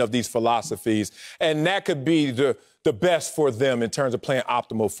integration of these philosophies, and that could be the best for them in terms of playing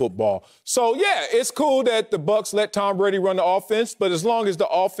optimal football. So, yeah, it's cool that the Bucs let Tom Brady run the offense, but as long as the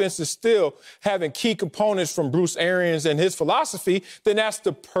offense is still having key components from Bruce Arians and his philosophy, then that's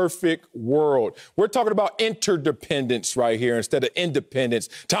the perfect world. We're talking about interdependence right here instead of independence,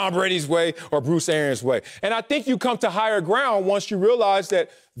 Tom Brady's way or Bruce Arians' way. And I think you come to higher ground once you realize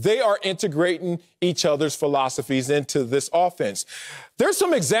that they are integrating each other's philosophies into this offense. There's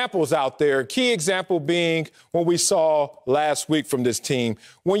some examples out there, key example being what we saw last week from this team.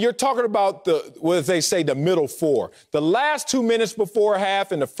 When you're talking about what they say, the middle four, the last 2 minutes before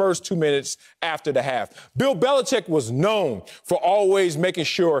half and the first 2 minutes after the half. Bill Belichick was known for always making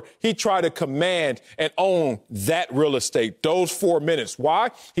sure he tried to command and own that real estate, those 4 minutes. Why?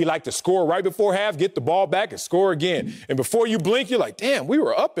 He liked to score right before half, get the ball back, and score again. And before you blink, you're like, damn, we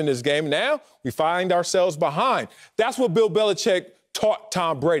were up in this game. Now we find ourselves behind. That's what Bill Belichick taught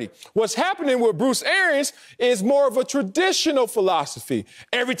Tom Brady. What's happening with Bruce Arians is more of a traditional philosophy.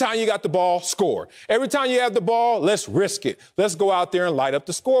 Every time you got the ball, score. Every time you have the ball, let's risk it. Let's go out there and light up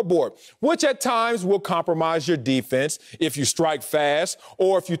the scoreboard, which at times will compromise your defense if you strike fast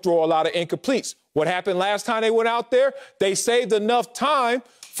or if you throw a lot of incompletes. What happened last time they went out there? They saved enough time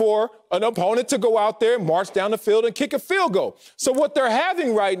for an opponent to go out there, march down the field, and kick a field goal. So what they're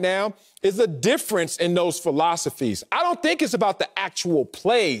having right now is a difference in those philosophies. I don't think it's about the actual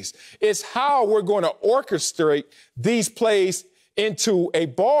plays. It's how we're going to orchestrate these plays into a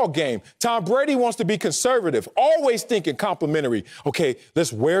ball game. Tom Brady wants to be conservative, always thinking complimentary. Okay,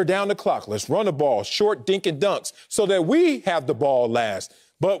 let's wear down the clock. Let's run the ball, short dink and dunks, so that we have the ball last.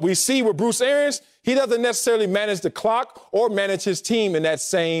 But we see with Bruce Arians, he doesn't necessarily manage the clock or manage his team in that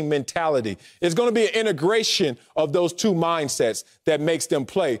same mentality. It's going to be an integration of those two mindsets that makes them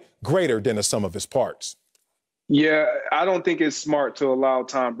play greater than the sum of his parts. Yeah, I don't think it's smart to allow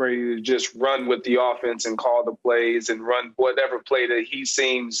Tom Brady to just run with the offense and call the plays and run whatever play that he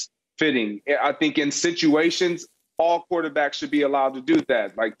seems fitting. I think in situations, all quarterbacks should be allowed to do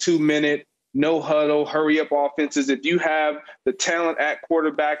that, like 2-minute, no huddle, hurry up offenses. If you have the talent at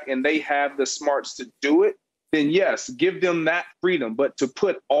quarterback and they have the smarts to do it, then yes, give them that freedom. But to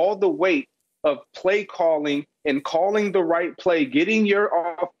put all the weight of play calling and calling the right play, getting your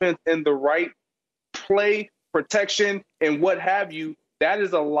offense in the right play, protection, and what have you. That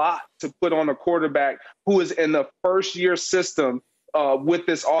is a lot to put on a quarterback who is in the first-year system with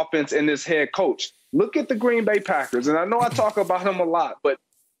this offense and this head coach. Look at the Green Bay Packers, and I know I talk about them a lot, but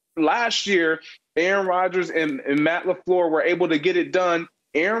last year, Aaron Rodgers and Matt LaFleur were able to get it done.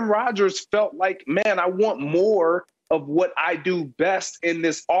 Aaron Rodgers felt like, man, I want more of what I do best in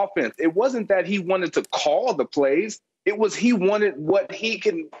this offense. It wasn't that he wanted to call the plays. It was he wanted what he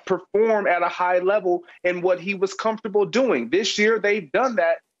can perform at a high level and what he was comfortable doing. This year, they've done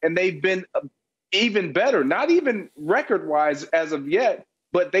that, and they've been even better, not even record-wise as of yet,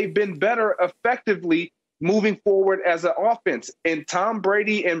 but they've been better effectively moving forward as an offense. In Tom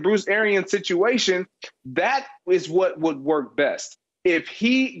Brady and Bruce Arians' situation, that is what would work best. If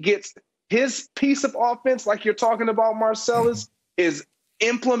he gets his piece of offense, like you're talking about, Marcellus, is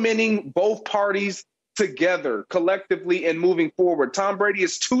implementing both parties together collectively and moving forward. Tom Brady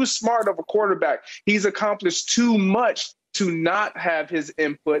is too smart of a quarterback. He's accomplished too much to not have his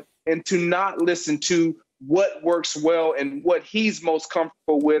input and to not listen to what works well and what he's most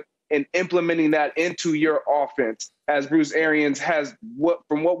comfortable with and implementing that into your offense. As Bruce Arians has,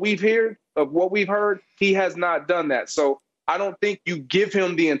 from what we've heard, he has not done that. So I don't think you give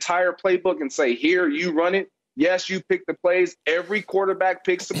him the entire playbook and say, here, you run it. Yes, you pick the plays. Every quarterback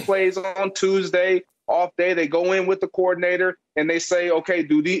picks the plays on Tuesday, off day. They go in with the coordinator and they say, okay,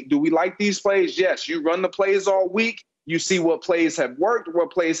 do we like these plays? Yes, you run the plays all week. You see what plays have worked,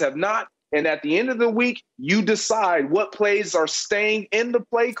 what plays have not. And at the end of the week, you decide what plays are staying in the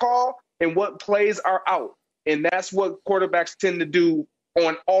play call and what plays are out. And that's what quarterbacks tend to do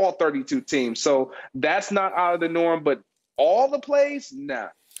on all 32 teams. So that's not out of the norm, but all the plays, nah.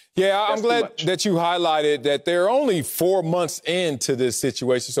 Yeah, I'm glad that you highlighted that they're only 4 months into this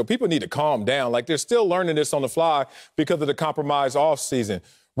situation, so people need to calm down. Like, they're still learning this on the fly because of the compromised offseason.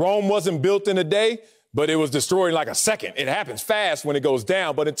 Rome wasn't built in a day, but it was destroyed in like a second. It happens fast when it goes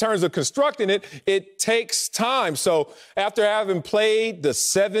down. But in terms of constructing it, it takes time. So after having played the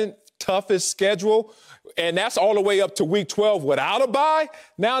 7th toughest schedule, and that's all the way up to week 12 without a bye,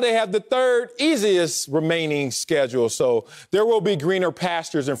 now they have the 3rd easiest remaining schedule. So there will be greener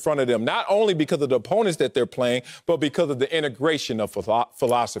pastures in front of them, not only because of the opponents that they're playing, but because of the integration of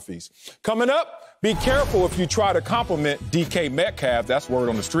philosophies. Coming up, be careful if you try to compliment DK Metcalf. That's word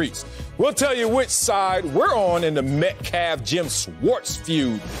on the streets. We'll tell you which side we're on in the Metcalf-Jim Schwartz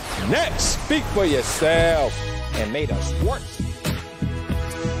feud. Next, speak for yourself and made us Schwartz.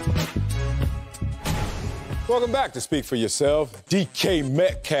 Welcome back to Speak for Yourself. DK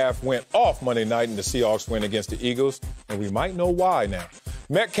Metcalf went off Monday night in the Seahawks win against the Eagles, and we might know why now.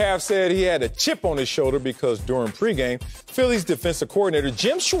 Metcalf said he had a chip on his shoulder because during pregame, Philly's defensive coordinator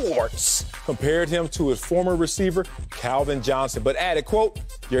Jim Schwartz compared him to his former receiver, Calvin Johnson, but added, quote,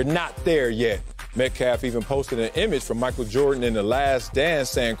 "You're not there yet." Metcalf even posted an image from Michael Jordan in The Last Dance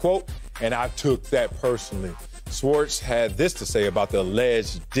saying, quote, "And I took that personally." Schwartz had this to say about the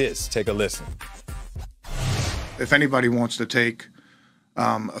alleged diss. Take a listen. If anybody wants to take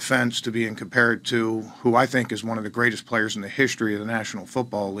offense to being compared to who I think is one of the greatest players in the history of the National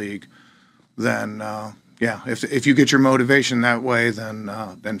Football League, then yeah, if you get your motivation that way,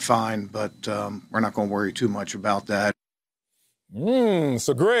 then fine. But we're not going to worry too much about that.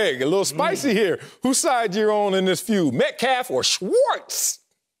 So Greg, a little spicy here. Whose side you're on in this feud, Metcalf or Schwartz?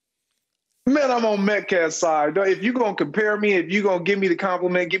 Man, I'm on Metcalf's side. If you're going to compare me, if you're going to give me the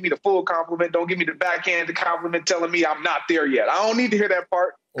compliment, give me the full compliment. Don't give me the backhand compliment telling me I'm not there yet. I don't need to hear that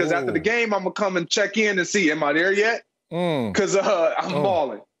part because after the game, I'm going to come and check in and see, am I there yet? Because I'm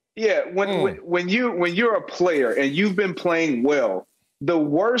balling. Yeah, when you're a player and you've been playing well, the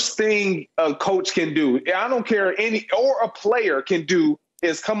worst thing a coach can do, I don't care or a player can do,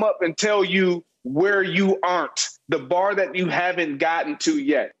 is come up and tell you where you aren't, the bar that you haven't gotten to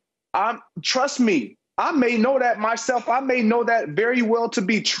yet. Trust me, I may know that myself. I may know that very well to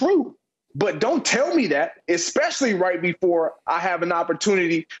be true, but don't tell me that, especially right before I have an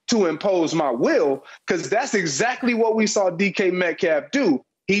opportunity to impose my will, because that's exactly what we saw DK Metcalf do.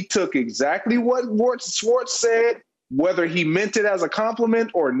 He took exactly what Schwartz said, whether he meant it as a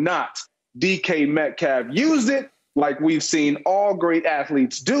compliment or not. DK Metcalf used it like we've seen all great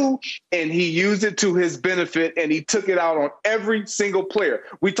athletes do, and he used it to his benefit, and he took it out on every single player.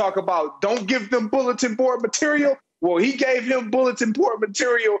 We talk about don't give them bulletin board material. Well, he gave him bulletin board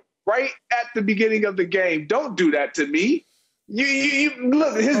material right at the beginning of the game. Don't do that to me. You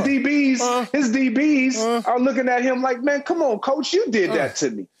look, his DBs are looking at him like, man, come on, coach, you did that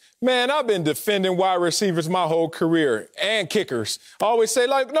to me. Man, I've been defending wide receivers my whole career and kickers. I always say,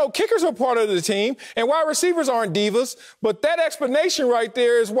 like, no, kickers are part of the team and wide receivers aren't divas. But that explanation right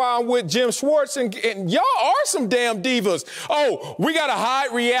there is why I'm with Jim Schwartz and y'all are some damn divas. Oh, we got to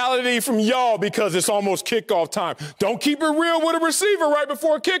hide reality from y'all because it's almost kickoff time. Don't keep it real with a receiver right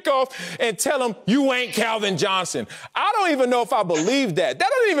before kickoff and tell him you ain't Calvin Johnson. I don't even know if I believe that. That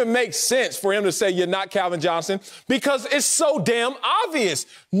doesn't even make sense for him to say you're not Calvin Johnson because it's so damn obvious.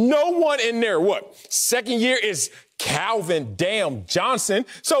 No one in there, second year is Calvin damn Johnson.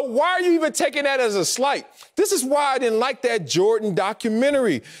 So why are you even taking that as a slight? This is why I didn't like that Jordan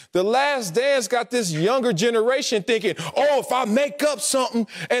documentary. The Last Dance got this younger generation thinking, oh, if I make up something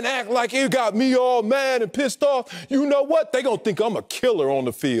and act like it got me all mad and pissed off, you know what? They're going to think I'm a killer on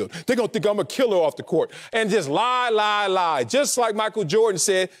the field. They're going to think I'm a killer off the court. And just lie. Just like Michael Jordan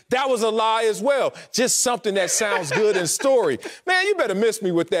said, that was a lie as well. Just something that sounds good in story. Man, you better miss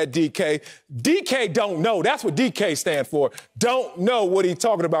me with that, DK. DK don't know. That's what DK stand for. Don't know what he's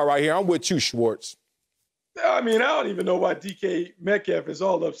talking about right here. I'm with you, Schwartz. I mean, I don't even know why DK Metcalf is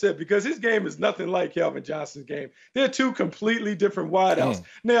all upset because his game is nothing like Calvin Johnson's game. They're two completely different wideouts.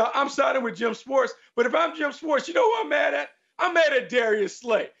 Now, I'm siding with Jim Schwartz, but if I'm Jim Schwartz, you know who I'm mad at? I'm mad at Darius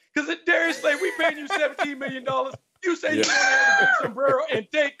Slay. Because at Darius Slay, we paid you $17 million. You say you want to have a big sombrero and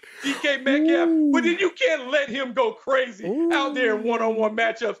take DK Metcalf, but then you can't let him go crazy out there in one-on-one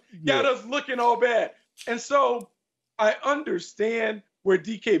matchups. Got us looking all bad. And so I understand where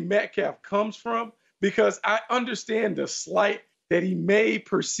DK Metcalf comes from because I understand the slight that he may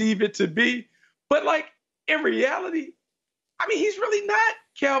perceive it to be. But, like, in reality, I mean, he's really not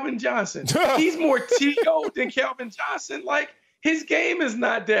Calvin Johnson. He's more T.O. than Calvin Johnson. Like, his game is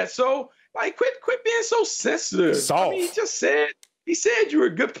not that. So, like, quit being so sensitive. Soft. I mean, he said you were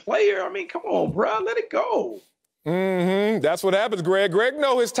a good player. I mean, come on, bro, let it go. That's what happens, Greg. Greg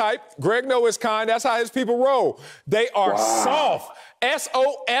know his type. Greg know his kind. That's how his people roll. They are soft.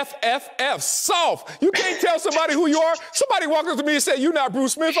 S-O-F-F-F. Soft. You can't tell somebody who you are. Somebody walks up to me and say, you're not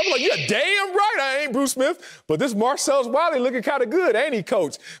Bruce Smith. I'm like, you're damn right I ain't Bruce Smith. But this Marcellus Wiley looking kind of good, ain't he,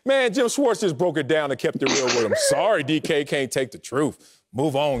 Coach? Man, Jim Schwartz just broke it down and kept it real with him. Sorry, DK can't take the truth.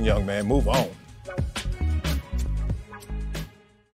 Move on, young man. Move on.